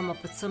then you've come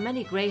up with so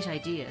many great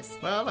ideas.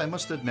 Well, I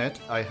must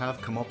admit, I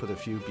have come up with a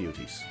few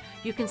beauties.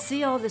 You can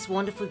see all this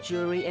wonderful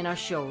jewellery in our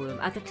showroom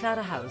at the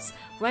Claddagh House,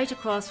 right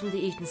across from the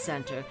Eaton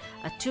Centre,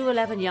 at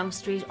 211 Yonge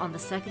Street on the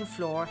second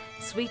floor,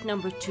 suite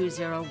number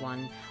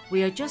 201.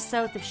 We are just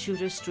south of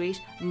Shooter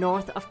Street,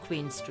 north of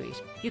Queen Street.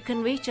 You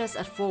can reach us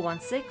at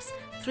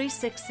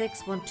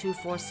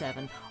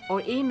 416-366-1247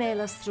 or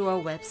email us through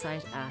our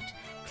website at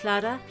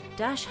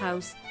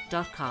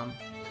claddagh-house.com.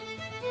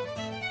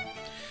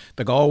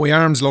 The Galway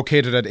Arms,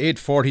 located at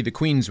 840 the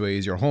Queensway,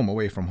 is your home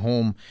away from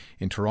home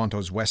in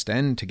Toronto's West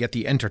End. To get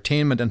the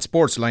entertainment and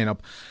sports lineup,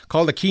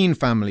 call the Keane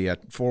family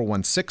at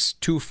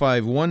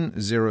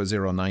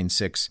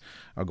 416-251-0096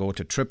 or go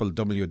to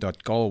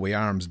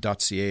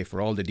www.galwayarms.ca for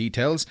all the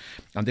details.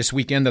 And this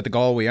weekend at the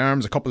Galway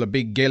Arms, a couple of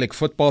big Gaelic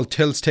football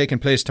tilts taking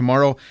place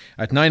tomorrow.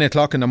 At 9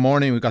 o'clock in the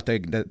morning, we've got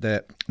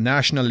the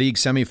National League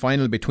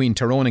semi-final between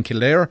Tyrone and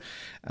Kildare.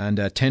 And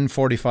at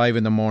 10:45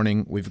 in the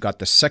morning, we've got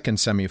the second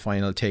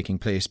semi-final taking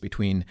place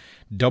between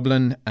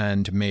Dublin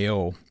and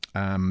Mayo.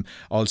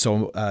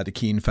 Also, the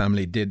Keane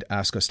family did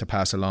ask us to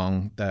pass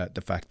along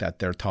the fact that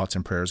their thoughts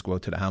and prayers go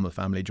out to the Hamill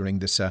family during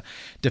this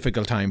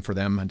difficult time for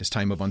them and this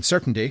time of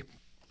uncertainty.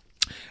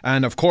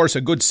 And of course, a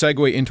good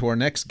segue into our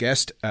next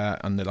guest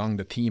along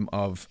the theme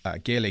of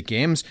Gaelic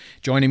games.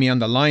 Joining me on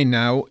the line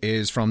now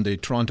is from the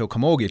Toronto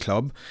Camogie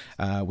Club.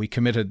 We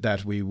committed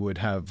that we would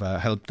have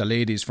helped the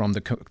ladies from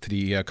the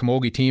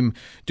Camogie team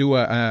do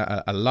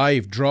a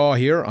live draw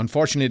here.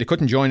 Unfortunately, they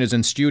couldn't join us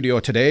in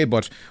studio today,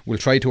 but we'll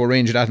try to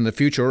arrange that in the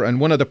future. And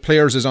one of the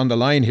players is on the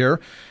line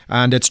here,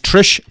 and it's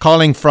Trish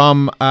calling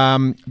from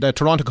the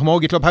Toronto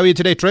Camogie Club. How are you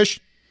today, Trish?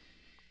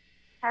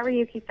 How are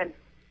you keeping?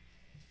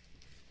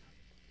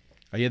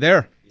 Are you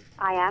there?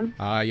 I am.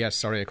 Yes,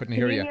 sorry, I couldn't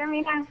hear you. Can you hear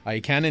me now? I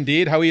can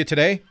indeed. How are you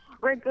today?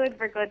 We're good.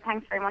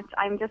 Thanks very much.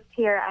 I'm just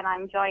here and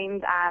I'm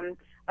joined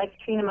by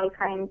Katrina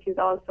Mulcairn, who's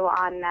also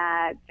on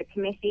the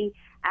committee,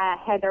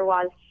 Heather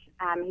Walsh,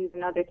 who's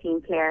another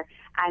team player,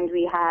 and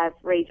we have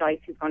Ray Joyce,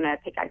 who's going to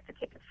pick out the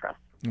tickets for us.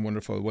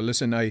 Wonderful. Well,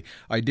 listen,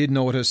 I did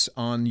notice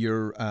on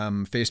your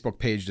Facebook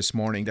page this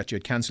morning that you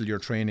had cancelled your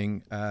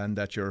training and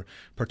that you're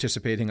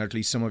participating, or at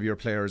least some of your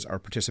players are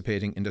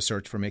participating in the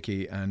search for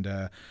Mickey, and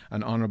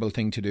an honourable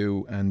thing to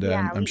do, and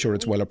I'm sure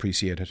it's well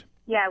appreciated.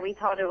 Yeah, we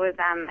thought it was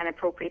an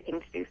appropriate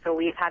thing to do, so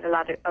we've had a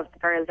lot of the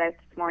girls out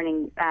this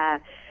morning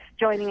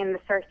joining in the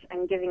search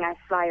and giving out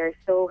flyers.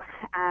 So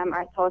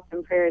our thoughts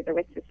and prayers are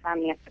with his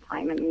family at the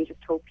time, and we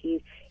just hope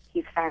he's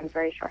found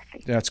very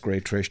shortly. That's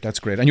great, Trish, that's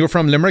great. And you're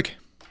from Limerick?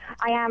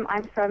 I am.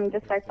 I'm from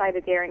just outside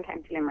of Adair in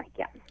County Limerick,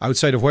 yeah.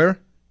 Outside of where?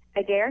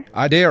 Adair.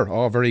 Adair.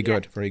 Oh, very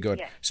good, very good.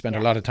 Yeah. Spent a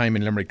lot of time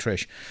in Limerick,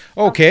 Trish.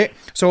 Okay,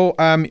 so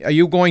are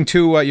you going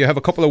to, you have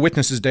a couple of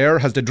witnesses there.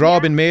 Has the draw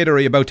been made, or are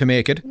you about to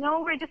make it?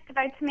 No, we're just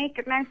about to make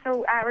it now,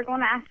 so we're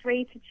going to ask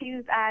Ray to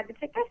choose the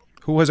tickets.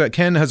 Who has it?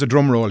 Ken has a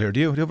drum roll here.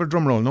 Do you have a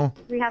drum roll? No?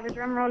 We have a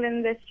drum roll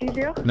in the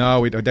studio. No,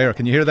 we don't. There,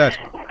 can you hear that?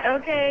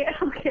 Okay.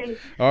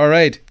 All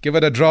right, give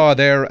it a draw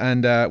there,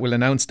 and we'll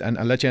announce, and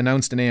I'll let you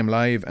announce the name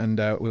live, and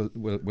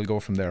we'll go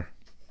from there.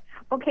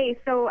 Okay,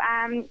 so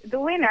the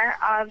winner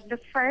of the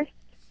first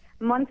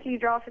monthly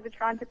draw for the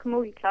Toronto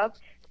Camogie Club,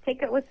 the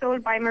ticket was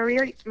sold by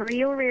Maria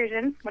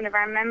O'Riordan, one of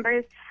our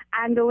members,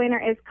 and the winner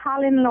is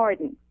Colin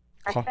Lorden,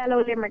 a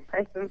fellow Limerick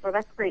person, so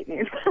that's great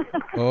news.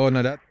 Oh,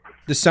 no,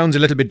 this sounds a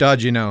little bit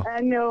dodgy now.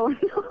 No,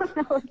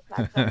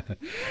 it's not.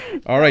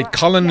 All right,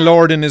 Colin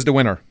Lorden is the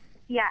winner.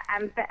 Yeah,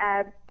 and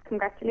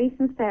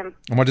congratulations to him.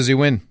 And what does he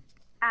win?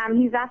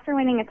 He's after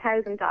winning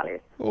 $1,000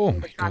 oh, from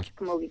the Toronto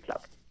Camogie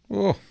Club.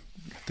 Oh,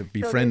 have to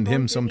befriend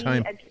him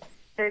sometime.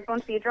 There's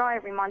going to be a draw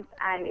every month,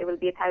 and it will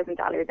be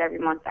 $1,000 every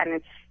month.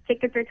 And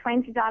tickets are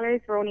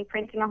 $20. We're only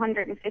printing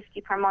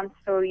 150 per month,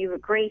 so you have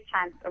a great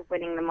chance of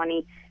winning the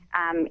money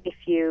if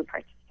you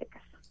purchase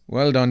tickets.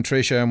 Well done,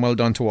 Tricia, and well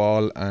done to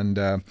all,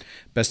 and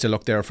best of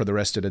luck there for the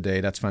rest of the day.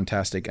 That's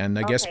fantastic, and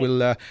I guess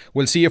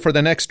we'll see you for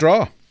the next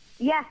draw.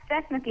 Yes,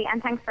 definitely, and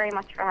thanks very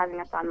much for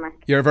having us on, Mark.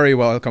 You're very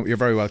welcome. You're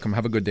very welcome.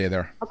 Have a good day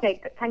there. Okay,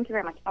 good. Thank you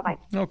very much. Bye-bye.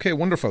 Okay,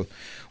 wonderful.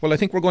 Well, I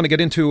think we're going to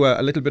get into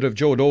a little bit of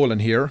Joe Dolan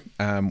here,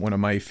 one of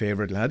my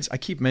favourite lads. I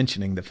keep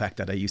mentioning the fact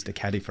that I used to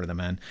caddy for the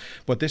man,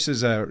 but this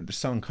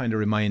song kind of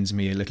reminds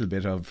me a little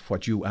bit of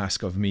what you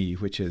ask of me,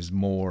 which is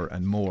more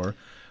and more.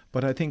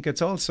 But I think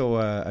it's also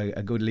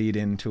a good lead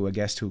in to a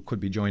guest who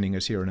could be joining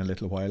us here in a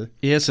little while.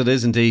 Yes, it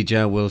is indeed.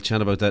 Yeah, we'll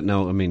chat about that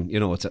now. I mean,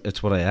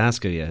 it's what I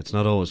ask of you. It's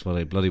not always what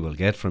I bloody well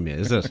get from you,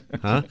 is it?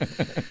 Huh?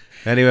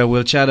 Anyway,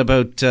 we'll chat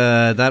about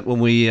that when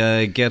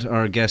we get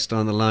our guest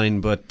on the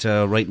line. But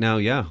right now,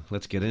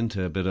 let's get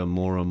into a bit of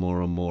more and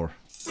more and more.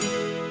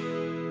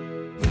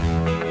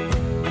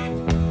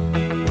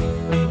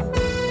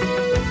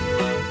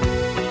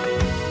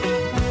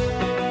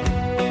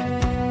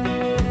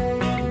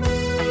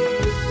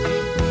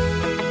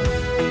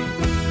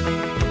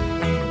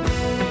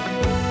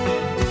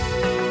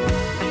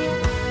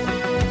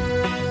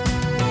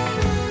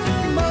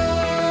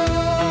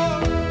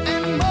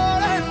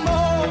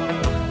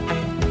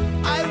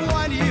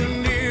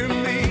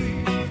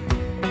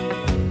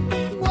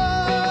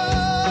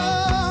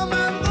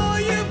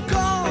 You've got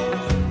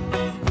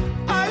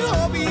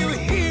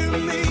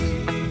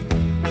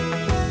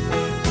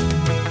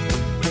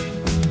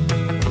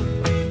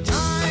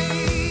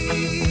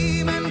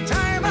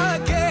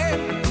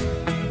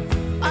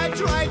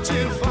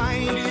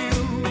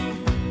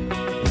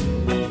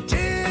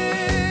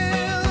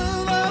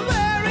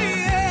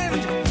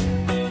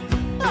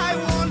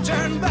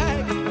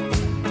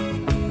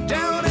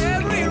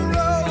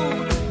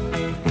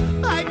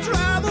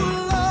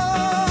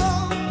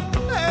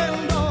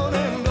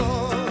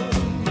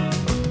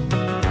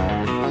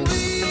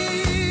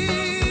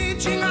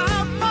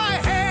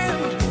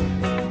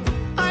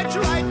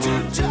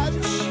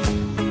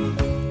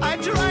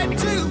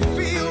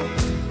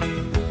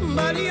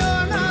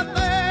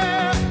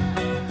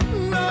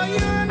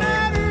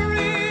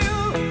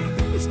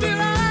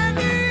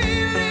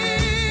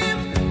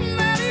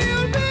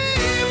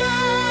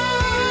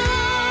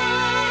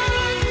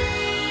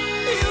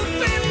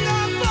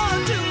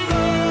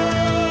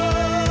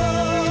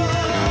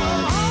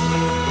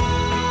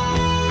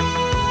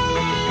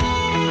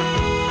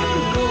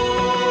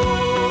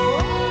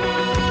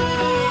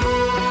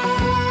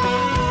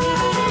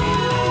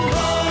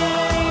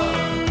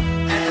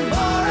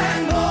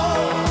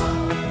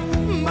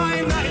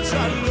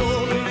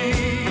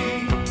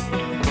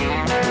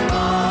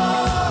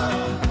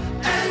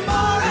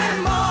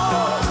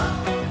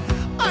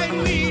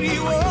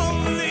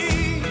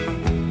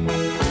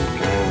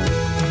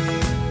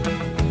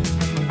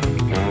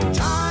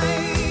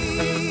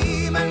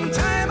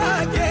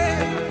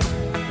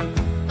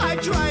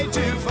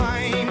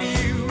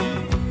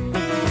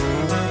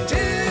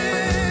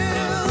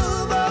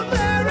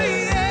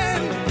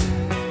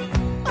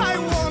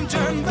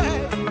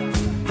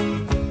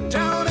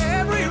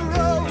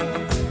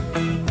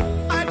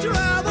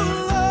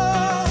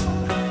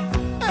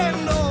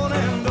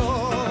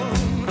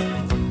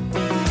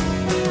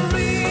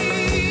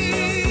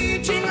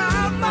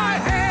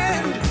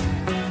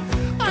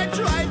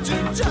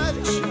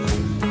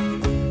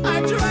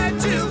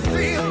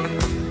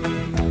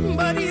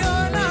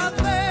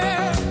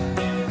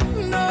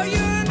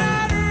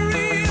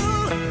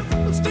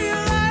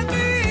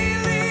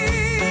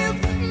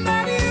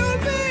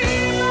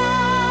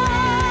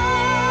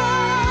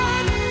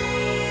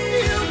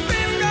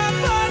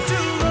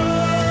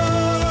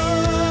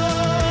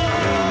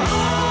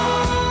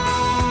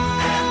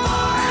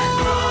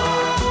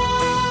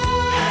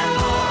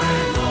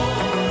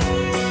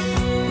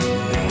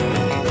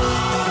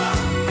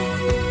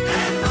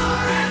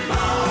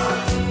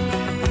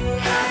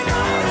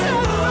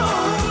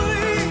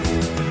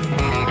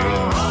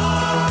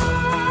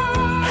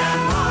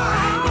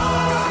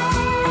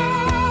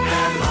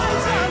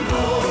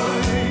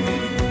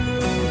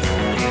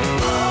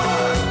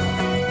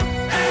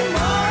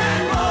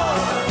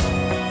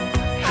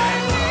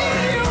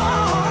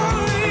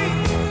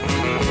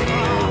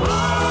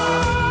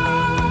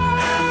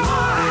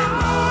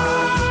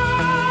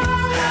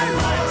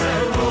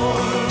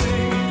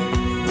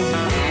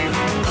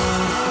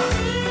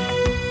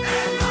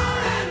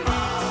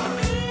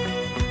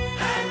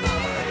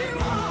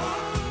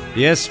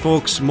Yes,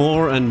 folks,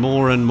 more and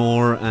more and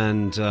more,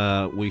 and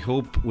we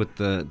hope with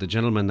the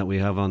gentleman that we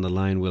have on the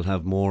line, we'll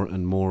have more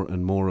and more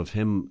and more of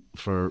him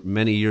for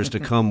many years to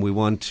come. We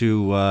want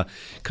to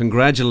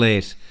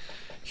congratulate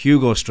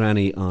Hugo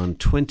Straney on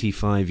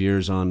 25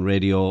 years on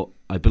radio.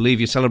 I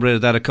believe you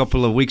celebrated that a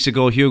couple of weeks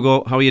ago.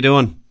 Hugo, how are you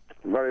doing?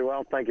 Very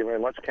well, thank you very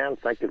much, Ken.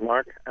 Thank you,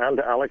 Mark,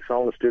 and Alex,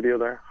 all in the studio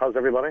there. How's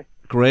everybody?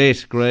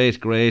 Great. It's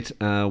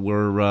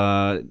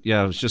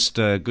just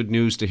good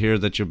news to hear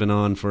that you've been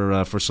on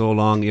for so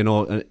long. You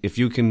know, if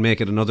you can make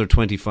it another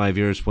 25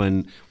 years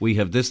when we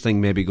have this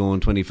thing maybe going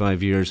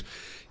 25 years,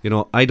 you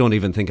know, I don't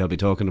even think I'll be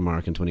talking to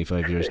Mark in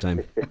 25 years'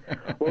 time.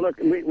 Well, look,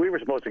 we were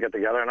supposed to get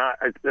together, and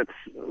it's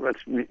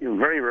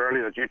very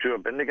rarely that you two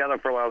have been together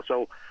for a while.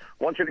 So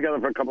once you're together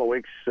for a couple of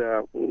weeks,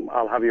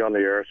 I'll have you on the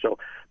air. So,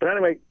 but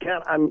anyway,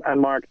 Ken and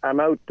Mark, I'm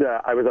out.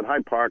 I was at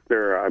Hyde Park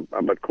there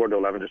about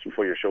 11:15 just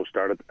before your show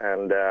started,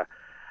 and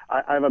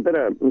I have a bit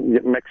of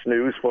mixed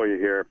news for you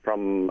here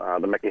from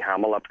the Mickey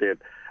Hamill update.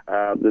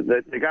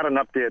 They got an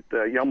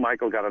update. Young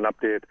Michael got an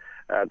update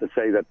to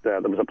say that there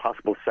was a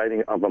possible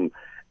sighting of him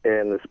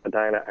in the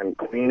Spadina and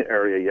Queen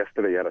area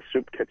yesterday at a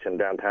soup kitchen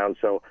downtown.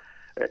 So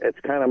it's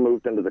kind of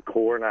moved into the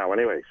core now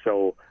anyway.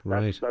 So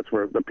that's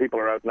where the people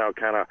are out now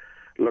kind of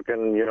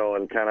looking, you know,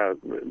 and kind of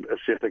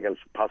see if they can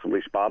possibly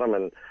spot him.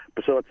 And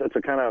so it's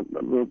a kind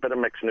of bit of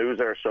mixed news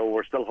there. So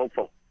we're still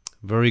hopeful.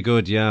 Very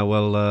good, yeah.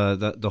 Well,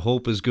 the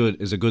hope is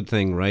a good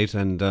thing, right?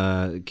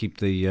 And keep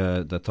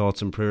the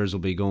thoughts and prayers will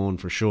be going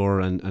for sure.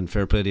 And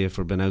fair play to you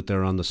for being out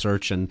there on the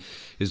search. And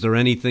is there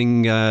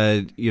anything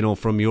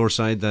from your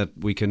side that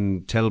we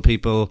can tell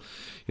people,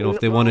 you know, if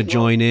they want to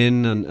join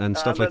in and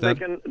stuff like that?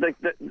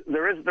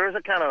 There is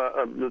a kind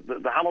of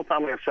the Hamill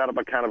family have set up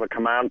a kind of a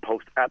command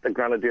post at the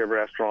Grenadier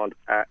restaurant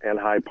in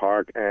Hyde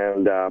Park,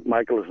 and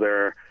Michael is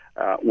there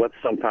with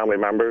some family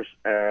members,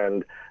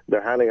 and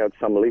they're handing out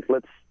some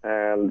leaflets,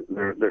 and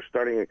they're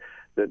starting.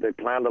 They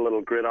planned a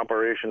little grid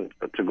operation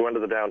to go into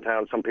the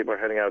downtown. Some people are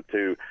heading out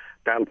to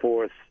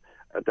Danforth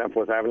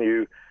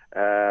Avenue.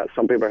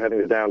 Some people are heading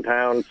to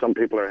downtown. Some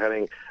people are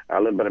heading a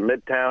little bit of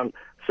Midtown.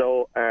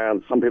 So,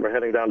 and some people are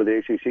heading down to the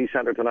ACC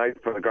Centre tonight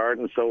for the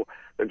garden. So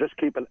they're just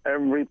keeping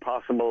every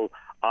possible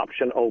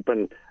option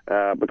open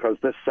because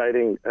this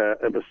sighting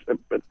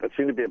it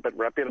seemed to be a bit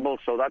reputable.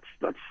 So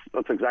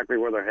that's exactly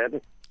where they're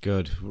heading.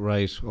 Good,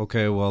 right?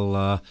 Okay, well,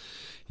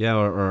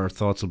 our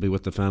thoughts will be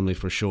with the family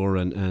for sure,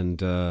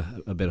 and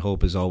a bit of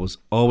hope is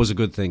always a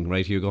good thing,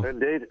 right, Hugo?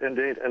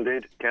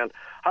 Indeed, Ken.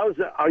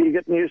 Are you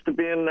getting used to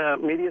being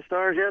media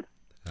stars yet?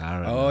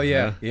 Oh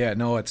yeah.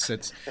 No,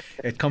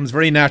 it comes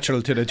very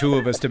natural to the two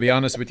of us, to be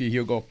honest with you,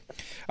 Hugo.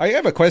 I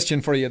have a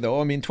question for you,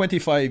 though. I mean,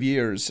 25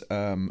 years.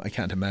 I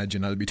can't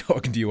imagine I'll be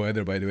talking to you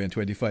either, by the way, in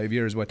 25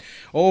 years. But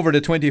over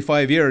the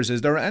 25 years, is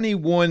there any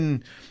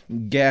one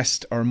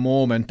guest or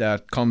moment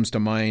that comes to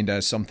mind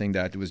as something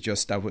that was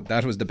just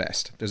that was the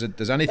best?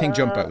 Does anything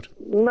jump out?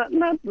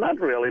 Not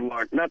really,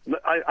 Mark.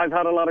 I've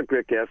had a lot of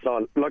great guests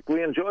on. Look,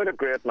 we enjoyed a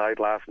great night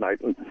last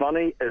night, and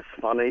funny is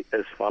funny.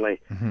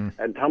 Mm-hmm.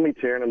 And Tommy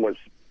Tiernan was,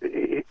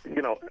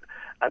 you know,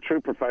 a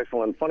true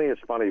professional, and funny is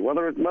funny,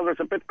 whether it's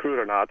a bit crude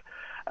or not.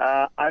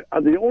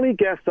 The only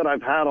guest that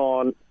I've had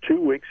on 2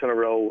 weeks in a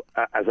row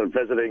as a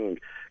visiting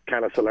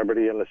kind of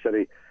celebrity in the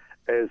city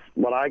is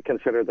what I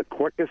consider the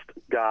quickest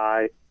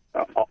guy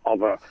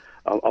of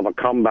a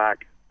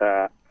comeback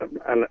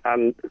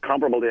and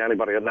comparable to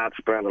anybody, and that's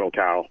Brendan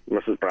O'Carroll,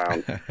 Mrs.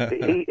 Brown.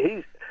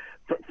 He's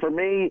for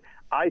me,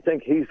 I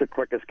think he's the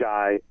quickest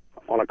guy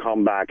on a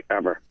comeback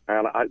ever,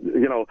 and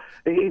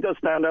he does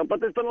stand out. But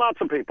there's been lots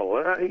of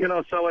people,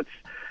 so it's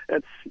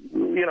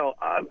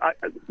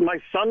my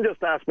son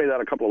just asked me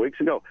that a couple of weeks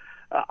ago.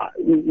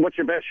 What's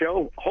your best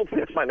show?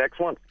 Hopefully it's my next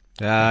one.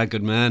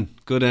 Good man.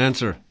 Good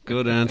answer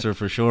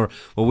for sure.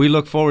 Well, we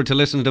look forward to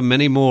listening to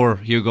many more,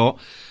 Hugo.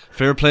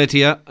 Fair play to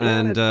you,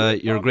 and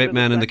you're a great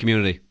man in the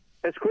community.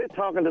 It's great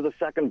talking to the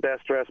second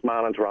best dressed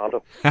man in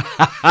Toronto.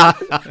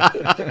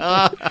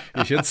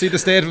 You should see the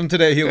state of him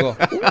today, Hugo.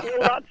 We'll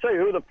not say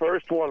who the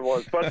first one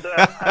was, but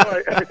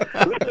anyway,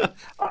 listen,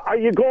 are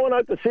you going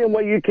out the same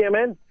way you came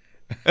in?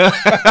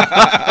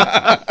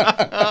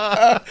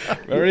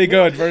 Very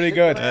good.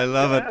 I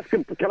love it.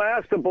 Can I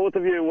ask the both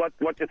of you what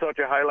you thought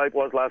your highlight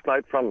was last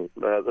night from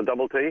the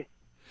Double T?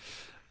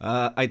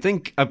 I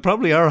think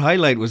probably our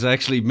highlight was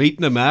actually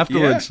meeting him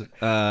afterwards.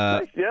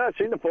 Nice. Yeah, I've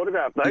seen the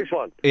photograph. Nice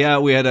one. Yeah,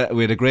 we had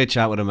a great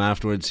chat with him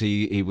afterwards.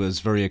 He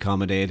was very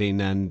accommodating,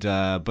 and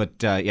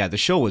the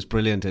show was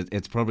brilliant.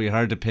 It's probably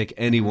hard to pick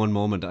any one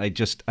moment. I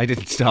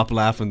didn't stop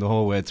laughing the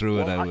whole way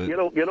through it.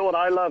 You know what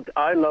I loved?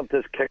 I loved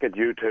his kick at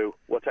you two.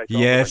 Which I thought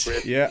yes, was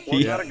great. Yeah,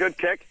 he had a good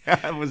kick.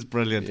 That was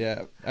brilliant.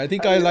 Yeah, I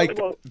think I liked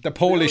the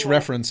Polish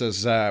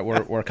references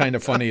were kind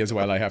of funny as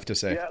well, I have to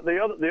say. Yeah,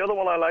 the other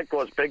one I liked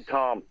was Big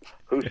Tom,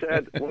 who who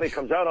said when he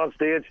comes out on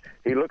stage,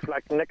 he looks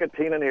like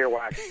nicotine and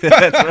earwax.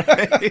 That's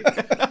right.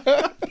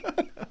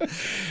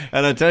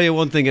 And I'll tell you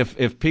one thing,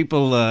 if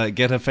people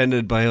get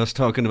offended by us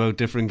talking about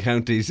different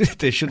counties,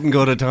 they shouldn't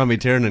go to Tommy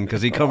Tiernan,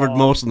 because he covered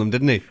most of them,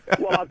 didn't he?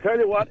 Well, I'll tell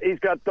you what, he's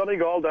got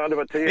Donegal down to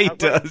a T. He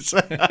does.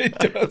 He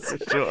does.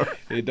 Sure.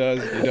 He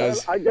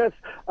does. I guess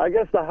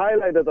the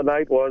highlight of the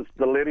night was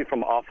the lady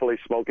from Offaly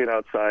smoking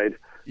outside.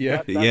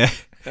 Yeah.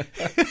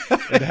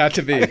 It had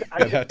to be.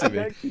 I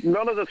think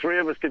none of the three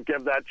of us could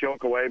give that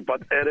joke away,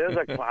 but it is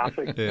a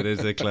classic. It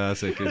is a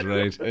classic, he's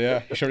right.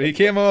 Yeah, sure. He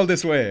came all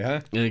this way, huh?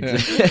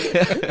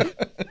 Exactly.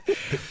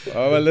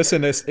 Oh, well,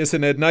 listen,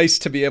 isn't it nice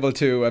to be able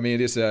to, I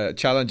mean, it's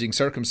challenging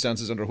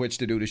circumstances under which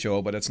to do the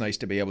show, but it's nice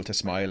to be able to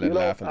smile and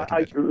laugh a little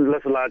bit.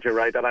 Listen, lad, you're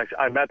right. And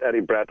I met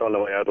Eddie Brett on the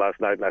way out last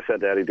night, and I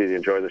said to Eddie, did you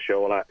enjoy the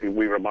show? And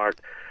we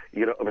remarked,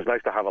 it was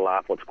nice to have a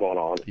laugh what's going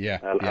on.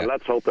 And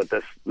let's hope that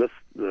the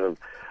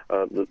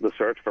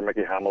search for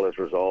Mickey Hamill is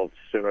resolved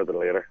sooner than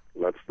later.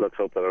 Let's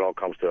hope that it all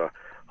comes to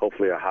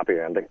hopefully a happy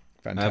ending.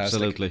 Fantastic.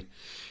 Absolutely.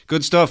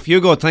 Good stuff.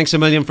 Hugo, thanks a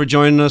million for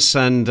joining us,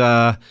 and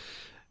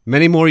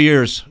many more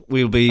years.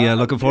 We'll be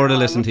looking forward to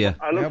listening to you.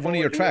 I have one of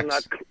your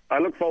tracks. I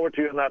look forward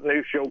to you in that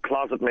new show,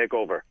 Closet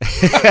Makeover.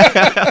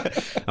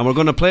 And we're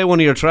going to play one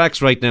of your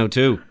tracks right now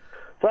too.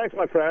 Thanks,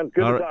 my friend.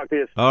 Good to talk to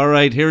you. All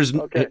right, here's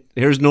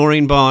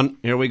Noreen Bawn.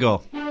 Here we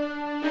go.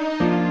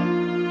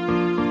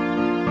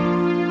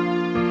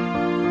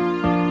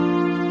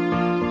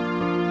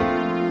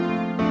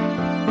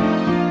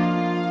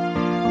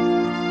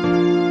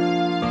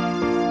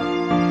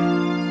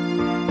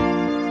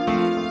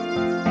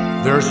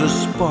 There's a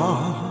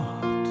spot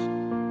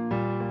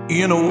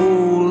in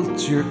old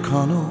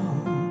Tyrconnell.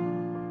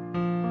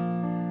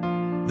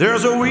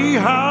 There's a wee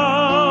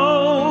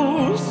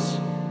house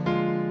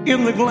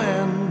in the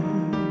glen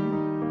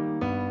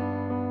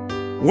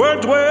where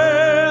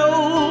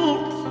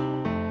dwelt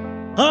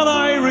an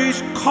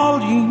Irish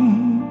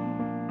colleen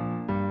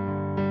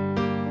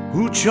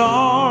who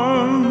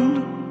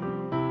charmed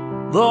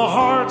the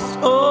hearts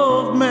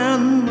of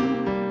men.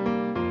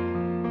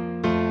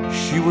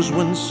 She was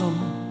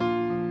winsome,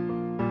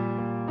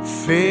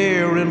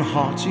 fair and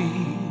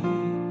haughty,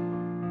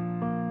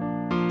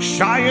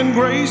 shy and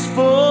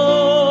graceful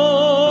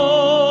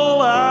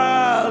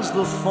as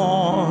the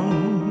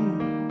fawn.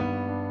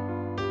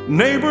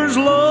 Neighbors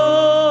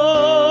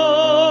loved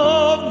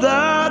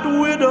that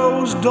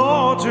widow's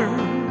daughter,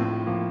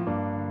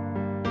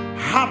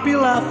 happy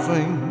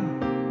laughing,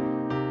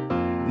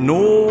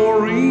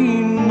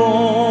 Noreen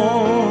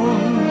Bawn.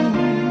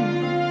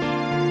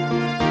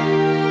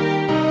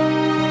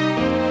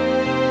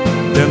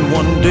 Then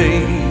one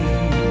day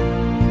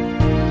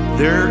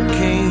there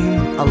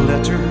came a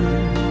letter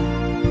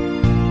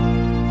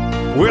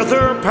with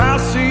her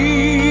passage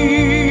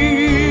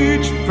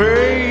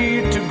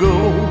paid to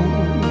go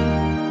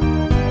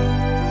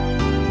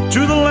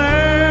to the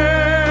land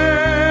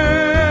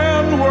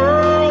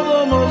where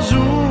the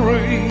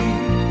Missouri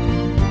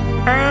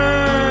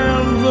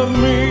and the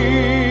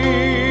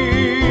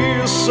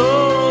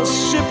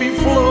Mississippi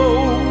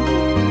flow.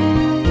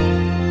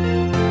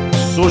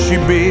 So she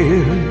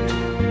bid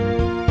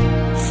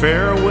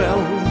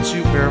farewell to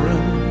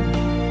Erin,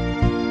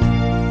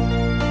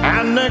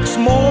 and next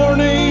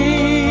morning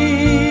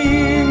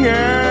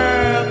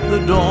at the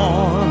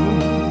dawn,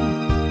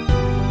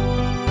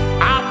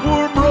 our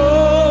poor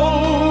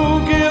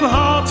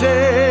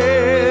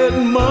broken-hearted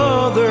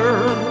mother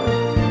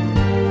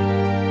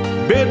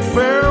bid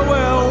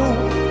farewell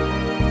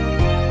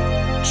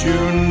to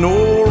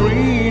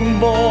Noreen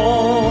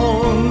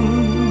Bawn.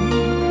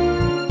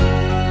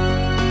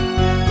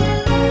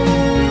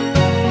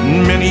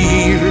 Many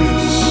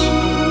years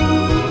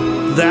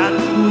that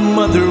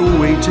mother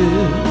waited,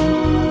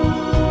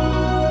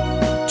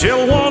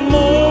 till one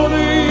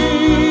morning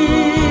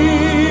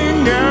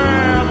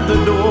at the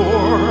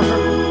door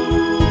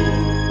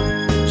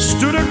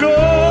stood a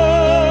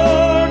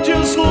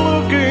gorgeous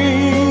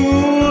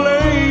looking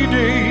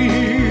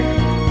lady,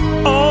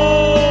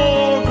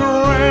 all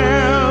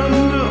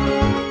grand,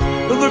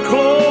 the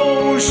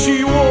clothes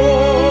she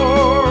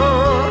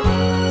wore,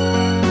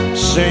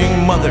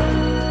 saying, "Mother,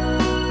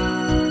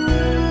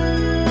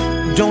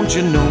 don't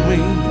you know me?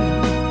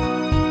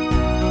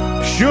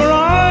 Sure,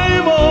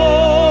 I've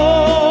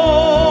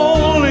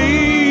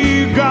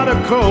only got a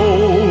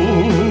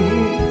cold,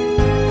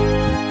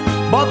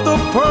 but the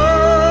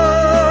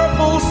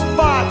purple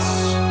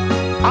spots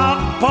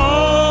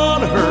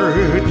upon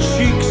her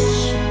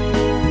cheeks,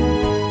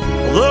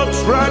 the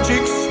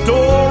tragic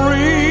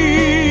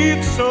story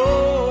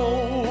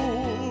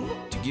told."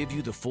 To give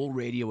you the full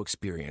radio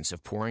experience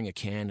of pouring a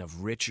can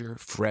of richer,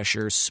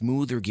 fresher,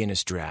 smoother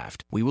Guinness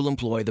Draft, we will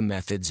employ the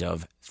methods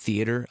of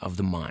theater of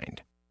the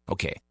mind.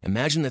 Okay,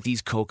 imagine that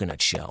these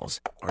coconut shells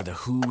are the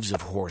hooves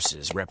of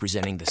horses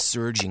representing the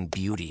surging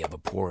beauty of a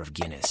pour of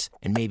Guinness.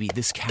 And maybe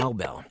this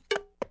cowbell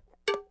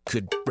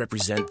could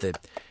represent the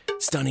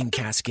stunning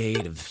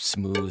cascade of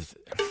smooth...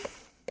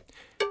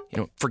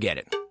 Forget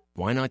it.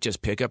 Why not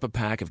just pick up a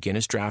pack of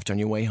Guinness Draft on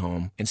your way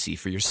home and see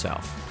for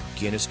yourself?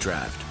 Guinness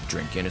Draft.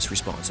 Drink Guinness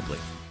responsibly.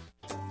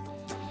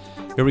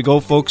 Here we go,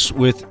 folks,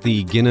 with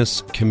the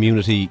Guinness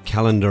Community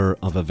Calendar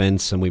of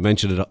Events, and we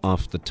mentioned it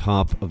off the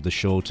top of the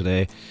show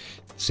today.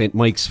 St.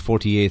 Mike's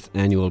 48th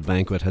Annual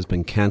Banquet has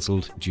been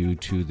cancelled due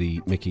to the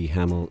Mickey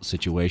Hamill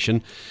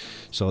situation.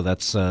 So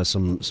that's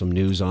some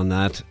news on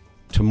that.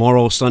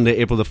 Tomorrow, Sunday,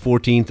 April the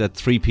 14th at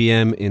 3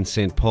 p.m. in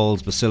St.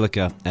 Paul's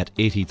Basilica at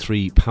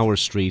 83 Power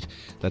Street.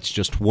 That's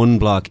just one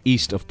block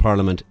east of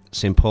Parliament.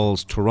 St.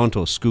 Paul's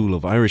Toronto School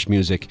of Irish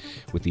Music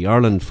with the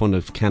Ireland Fund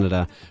of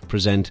Canada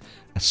present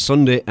a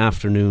Sunday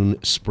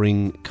afternoon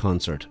spring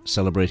concert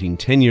celebrating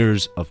 10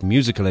 years of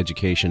musical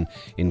education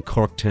in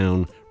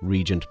Corktown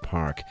Regent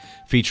Park,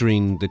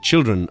 featuring the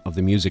children of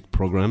the music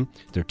programme,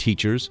 their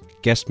teachers,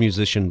 guest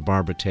musician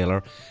Barbara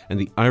Taylor, and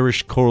the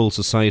Irish Choral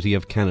Society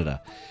of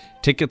Canada.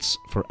 Tickets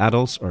for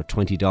adults are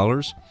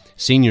 $20,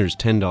 seniors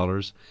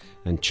 $10,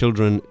 and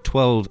children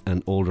 12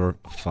 and older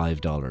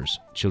 $5.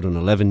 Children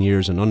 11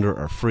 years and under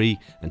are free,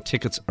 and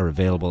tickets are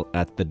available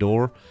at the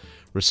door.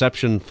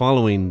 Reception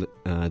following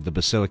the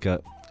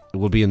Basilica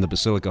will be in the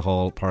Basilica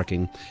Hall.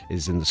 Parking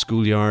is in the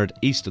schoolyard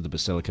east of the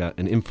Basilica.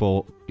 And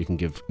info, you can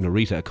give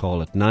Narita a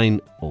call at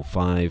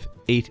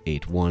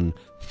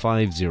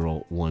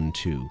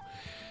 905-881-5012.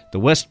 The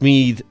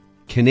Westmeath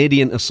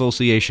Canadian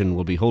Association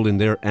will be holding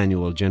their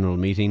annual general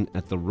meeting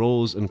at the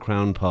Rose and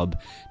Crown Pub,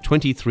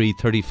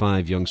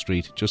 2335 Yonge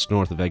Street, just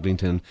north of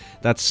Eglinton.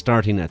 That's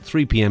starting at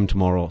 3 p.m.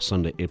 tomorrow,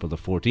 Sunday, April the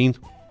 14th.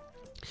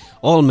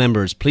 All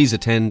members, please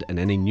attend, and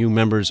any new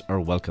members are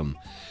welcome.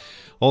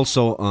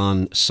 Also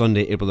on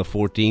Sunday, April the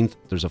 14th,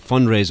 there's a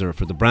fundraiser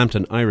for the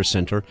Brampton Irish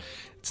Centre.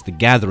 It's The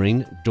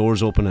Gathering.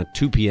 Doors open at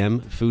 2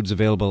 p.m. Food's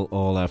available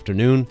all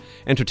afternoon.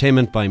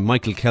 Entertainment by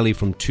Michael Kelly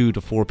from 2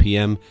 to 4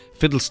 p.m.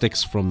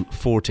 Fiddlesticks from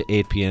 4 to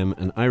 8 p.m.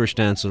 And Irish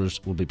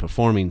dancers will be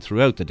performing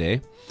throughout the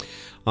day.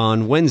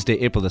 On Wednesday,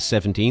 April the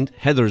 17th,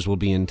 Heathers will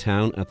be in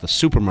town at the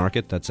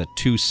supermarket. That's at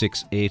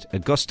 268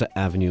 Augusta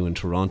Avenue in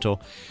Toronto.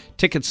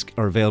 Tickets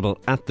are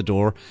available at the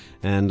door.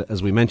 And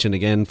as we mentioned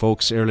again,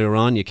 folks, earlier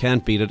on, you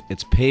can't beat it.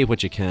 It's pay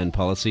what you can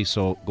policy.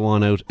 So go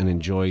on out and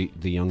enjoy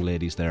the young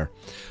ladies there.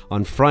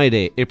 On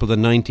Friday, April the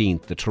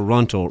 19th, the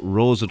Toronto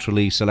Rose of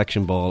Tralee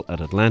Selection Ball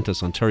at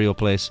Atlantis, Ontario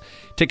Place.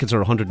 Tickets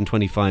are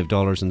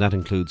 $125, and that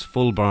includes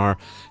full bar.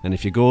 And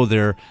if you go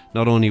there,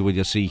 not only will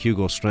you see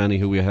Hugo Straney,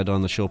 who we had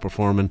on the show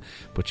performing,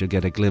 but you'll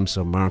get a glimpse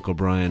of Mark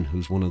O'Brien,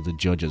 who's one of the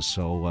judges.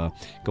 So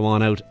go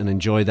on out and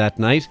enjoy that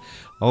night.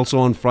 Also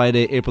on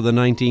Friday, April the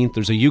 19th,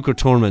 there's a euchre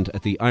tournament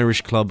at the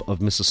Irish Club of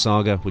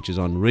Mississauga, which is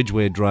on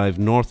Ridgeway Drive,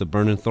 north of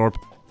Burnenthorpe.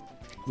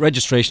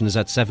 Registration is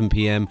at 7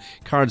 p.m.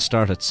 Cards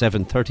start at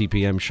 7:30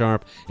 p.m.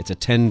 sharp. It's a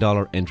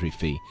 $10 entry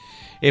fee.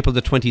 April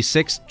the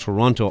 26th,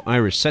 Toronto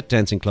Irish Set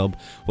Dancing Club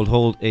will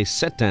hold a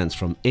set dance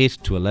from 8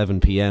 to 11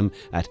 p.m.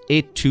 at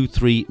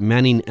 823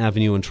 Manning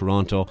Avenue in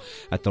Toronto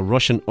at the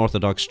Russian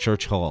Orthodox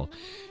Church Hall.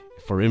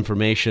 For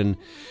information,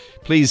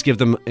 please give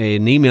them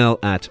an email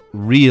at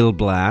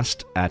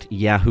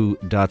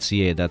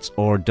realblast@yahoo.ca. That's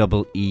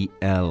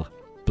REEL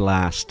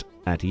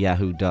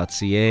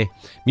blast@yahoo.ca.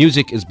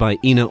 Music is by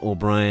Ina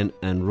O'Brien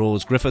and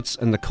Rose Griffiths,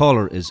 and the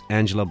caller is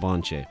Angela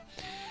Bonche.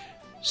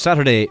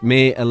 Saturday,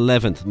 May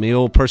 11th,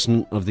 Mayo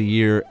Person of the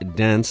Year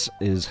Dance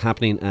is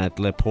happening at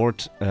Le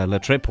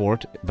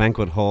Tréport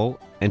Banquet Hall.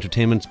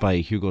 Entertainments by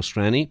Hugo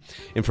Straney.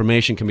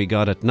 Information can be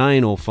got at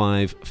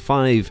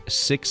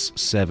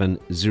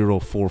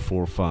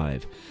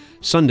 905-567-0445.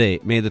 Sunday,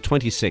 May the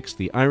 26th,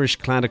 the Irish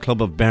Claddagh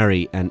Club of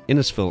Barry and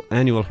Innisfil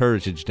Annual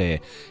Heritage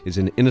Day is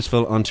in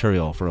Innisfil,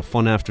 Ontario for a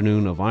fun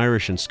afternoon of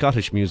Irish and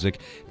Scottish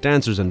music,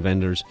 dancers and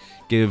vendors.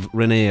 Give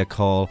Renee a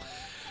call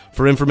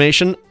for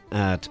information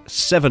at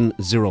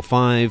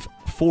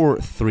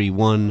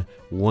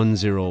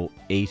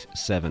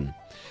 705-431-1087.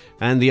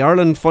 And the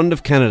Ireland Fund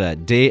of Canada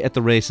Day at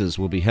the Races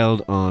will be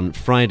held on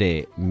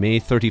Friday, May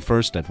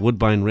 31st at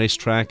Woodbine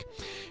Racetrack.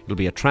 It'll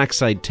be a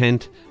trackside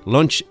tent.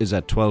 Lunch is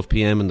at 12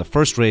 p.m. and the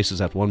first race is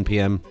at 1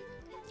 p.m.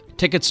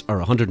 Tickets are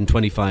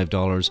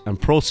 $125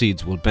 and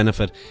proceeds will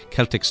benefit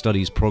Celtic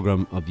Studies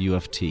Programme of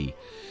UFT.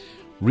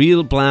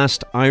 Real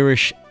Blast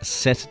Irish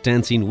Set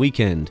Dancing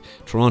Weekend.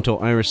 Toronto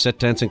Irish Set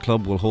Dancing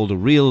Club will hold a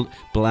Real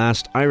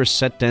Blast Irish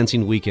Set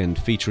Dancing Weekend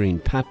featuring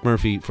Pat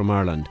Murphy from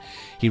Ireland.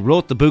 He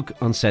wrote the book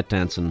on set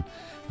dancing,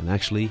 and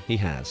actually he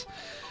has.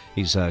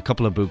 He's a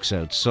couple of books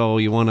out, so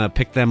you want to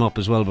pick them up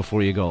as well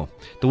before you go.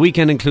 The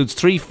weekend includes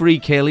 3 free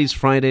Céilís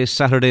Friday,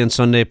 Saturday and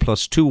Sunday,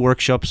 plus 2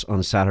 workshops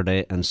on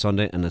Saturday and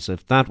Sunday. And as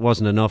if that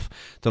wasn't enough,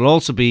 there'll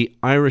also be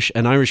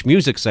an Irish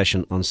music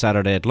session on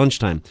Saturday at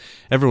lunchtime.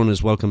 Everyone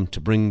is welcome to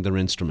bring their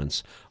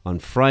instruments. On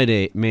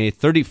Friday, May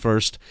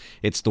 31st,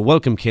 it's the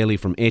Welcome Céilí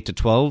from 8 to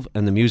 12,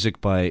 and the music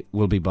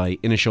will be by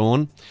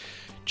Inishowen.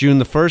 June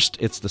the 1st,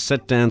 it's the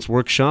Set Dance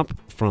Workshop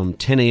from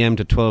 10 a.m.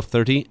 to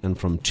 12:30 and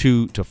from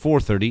 2 to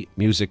 4:30,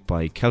 music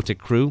by Celtic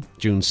Crew.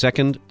 June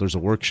 2nd, there's a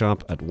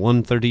workshop at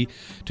 1:30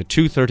 to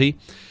 2:30.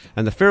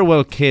 And the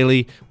Farewell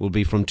Céilí will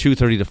be from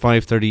 2:30 to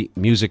 5:30,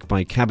 music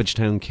by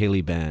Cabbagetown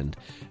Céilí Band.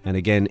 And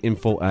again,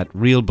 info at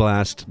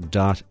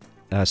realblast.ie.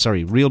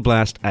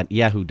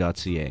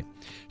 realblast@yahoo.ca.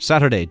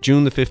 Saturday,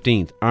 June the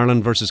 15th,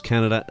 Ireland versus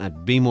Canada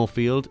at BMO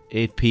Field,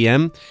 8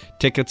 p.m.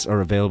 Tickets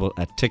are available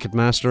at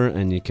Ticketmaster,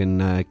 and you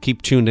can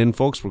keep tuned in,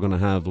 folks. We're going to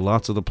have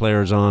lots of the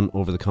players on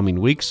over the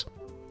coming weeks.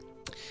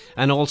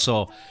 And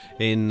also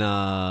in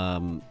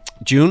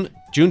June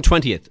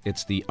 20th,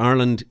 it's the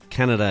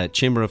Ireland-Canada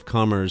Chamber of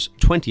Commerce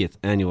 20th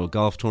Annual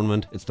Golf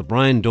Tournament. It's the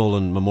Brian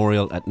Dolan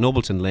Memorial at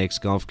Nobleton Lakes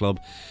Golf Club.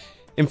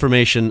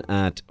 Information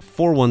at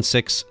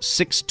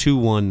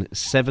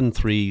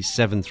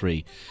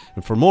 416-621-7373.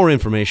 And for more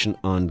information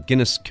on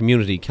Guinness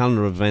Community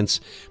Calendar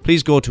events,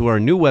 please go to our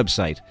new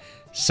website,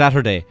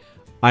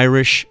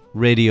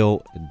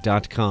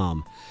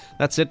 SaturdayIrishRadio.com.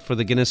 That's it for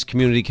the Guinness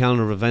Community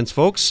Calendar events,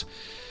 folks.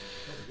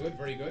 Good,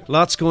 very good.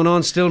 Lots going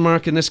on still,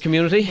 Mark, in this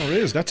community. There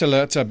is.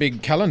 That's a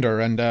big calendar,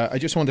 and I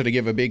just wanted to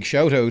give a big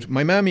shout out.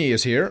 My mammy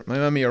is here. My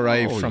mammy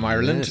arrived from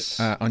Ireland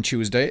on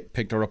Tuesday.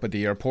 Picked her up at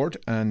the airport,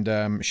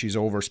 and she's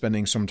over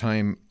spending some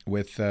time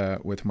with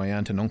my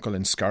aunt and uncle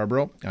in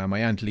Scarborough. My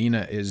aunt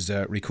Lena is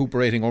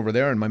recuperating over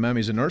there, and my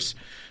mammy's a nurse,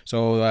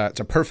 so it's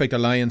a perfect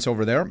alliance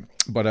over there.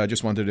 But I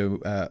just wanted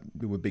to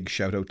do a big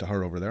shout out to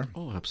her over there.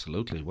 Oh,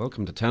 absolutely.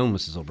 Welcome to town,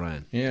 Mrs.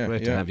 O'Brien. Yeah,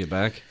 great to have you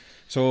back.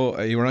 So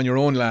you were on your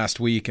own last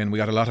week, and we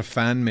got a lot of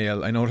fan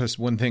mail. I noticed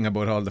one thing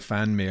about all the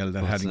fan mail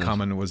that had in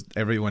common was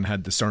everyone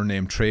had the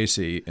surname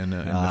Tracy in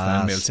the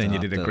fan mail, saying you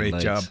did a great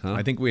job. Huh?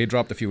 I think we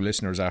dropped a few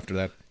listeners after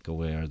that. Go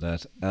aware of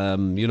that.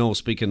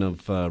 Speaking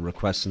of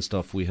requests and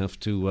stuff, we have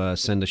to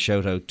send a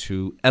shout out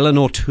to Ellen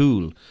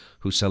O'Toole,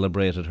 who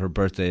celebrated her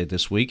birthday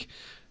this week.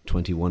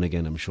 21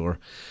 again, I'm sure.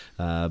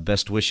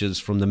 Best wishes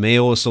from the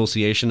Mayo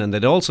Association, and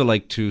they'd also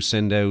like to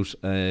send out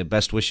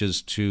best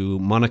wishes to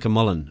Monica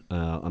Mullen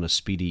on a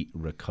speedy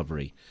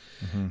recovery.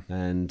 Mm-hmm.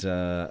 And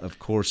of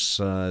course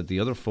the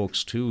other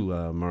folks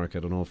too, Mark, I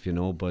don't know if you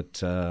know,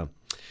 but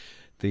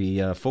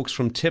the folks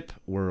from TIP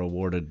were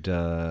awarded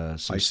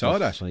some saw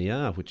that.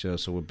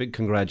 So a big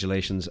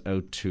congratulations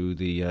out to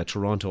the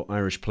Toronto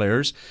Irish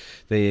players.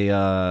 They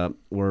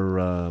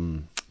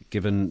were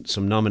given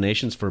some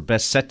nominations for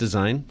Best Set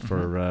Design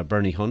for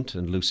Bernie Hunt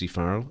and Lucy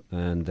Farrell,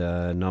 and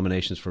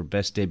nominations for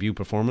Best Debut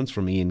Performance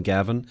from Ian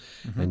Gavin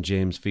and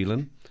James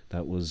Phelan.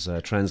 That was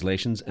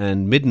translations.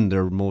 And Midden,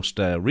 their most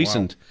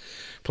recent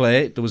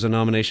play, there was a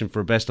nomination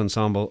for Best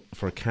Ensemble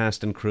for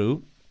Cast and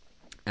Crew,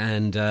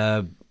 and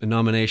a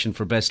nomination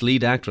for Best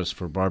Lead Actress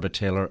for Barbara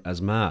Taylor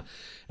as Ma.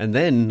 And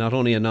then not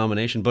only a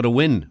nomination, but a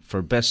win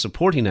for Best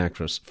Supporting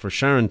Actress for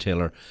Sharon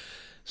Taylor.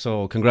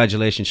 So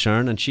congratulations,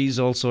 Sharon, and she's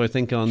also, I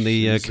think, on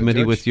the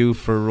committee with you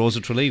for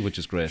Rosa Tralee, which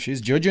is great. She's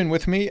judging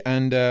with me,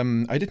 and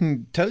I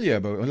didn't tell you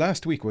about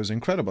last week. Was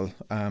incredible,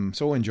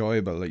 so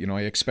enjoyable. You know,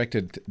 I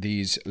expected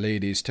these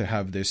ladies to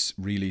have this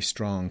really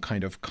strong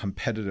kind of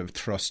competitive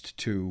thrust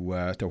to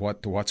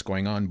what's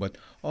going on, but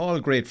all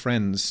great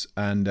friends,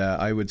 and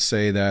I would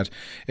say that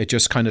it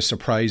just kind of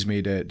surprised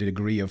me the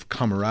degree of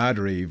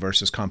camaraderie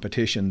versus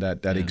competition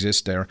that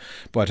exists there.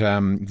 But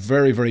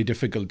very, very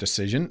difficult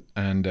decision,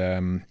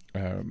 and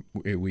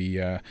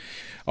we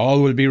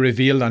all will be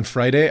revealed on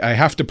Friday. I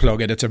have to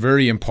plug it. It's a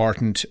very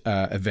important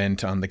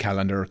event on the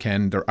calendar,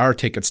 Ken. There are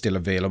tickets still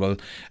available.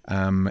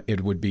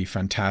 It would be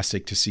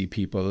fantastic to see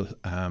people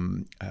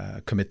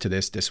commit to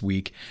this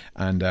week.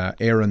 And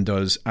Aaron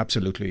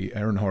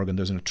Horgan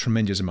does a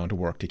tremendous amount of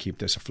work to keep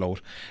this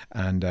afloat.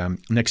 And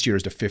next year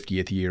is the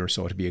 50th year,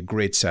 so it'll be a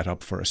great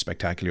setup for a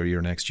spectacular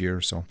year next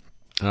year. So.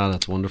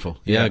 That's wonderful.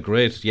 Yeah,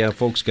 great. Yeah,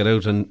 folks, get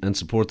out and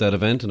support that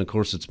event. And of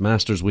course, it's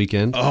Masters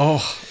weekend.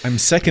 Oh, I'm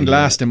second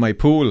last in my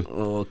pool.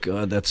 Oh,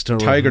 God, that's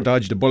terrible. Tiger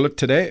dodged a bullet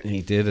today.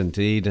 He did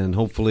indeed. And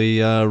hopefully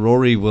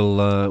Rory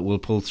will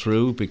pull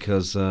through,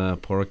 because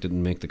Porrick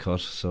didn't make the cut.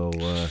 So,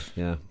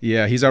 yeah.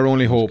 Yeah, he's our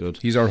only hope. Good.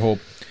 He's our hope.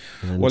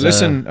 And, well,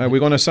 listen, we're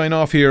going to sign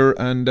off here,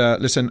 and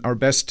listen, our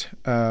best,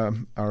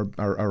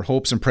 our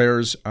hopes and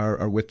prayers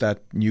are with that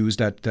news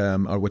that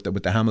are with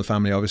the Hamill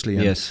family, obviously.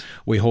 And yes,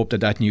 we hope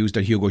that news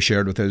that Hugo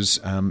shared with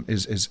us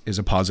is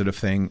a positive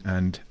thing.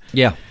 And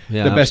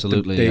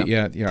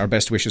absolutely. Our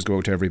best wishes go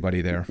out to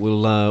everybody there.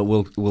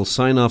 We'll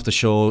sign off the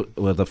show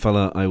with a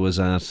fella I was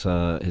at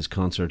his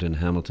concert in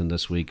Hamilton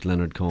this week,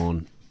 Leonard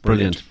Cohen.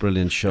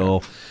 Brilliant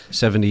show.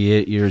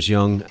 78 years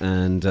young,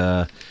 and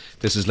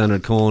this is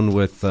Leonard Cohen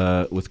with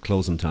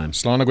Closing Time.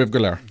 Slán a Gaibh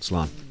Galar.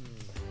 Slán.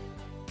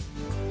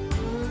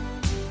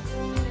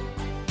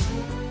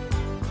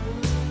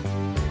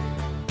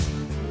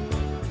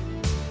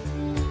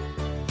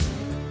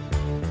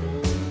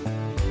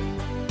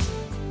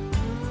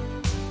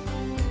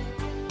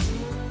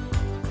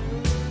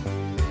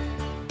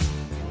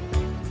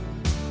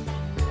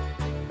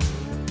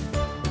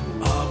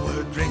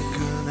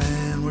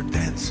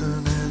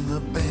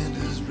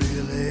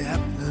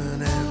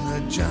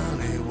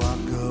 Johnny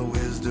Walker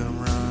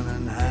wisdom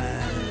running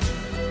high.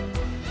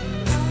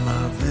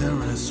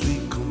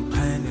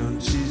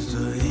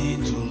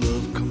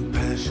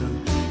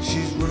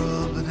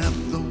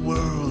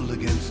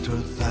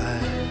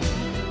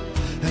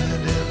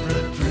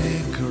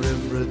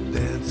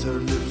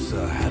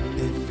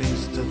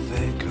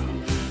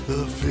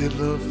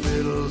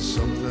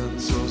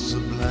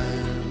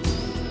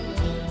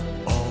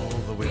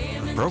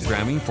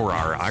 Programming for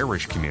our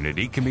Irish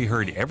community can be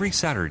heard every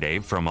Saturday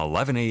from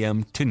 11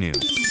 a.m. to noon.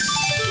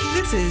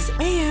 This is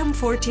AM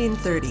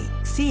 1430,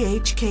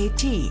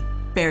 CHKT,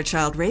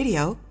 Fairchild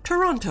Radio,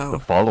 Toronto. The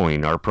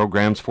following are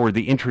programs for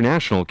the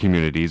international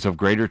communities of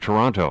Greater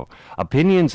Toronto. Opinions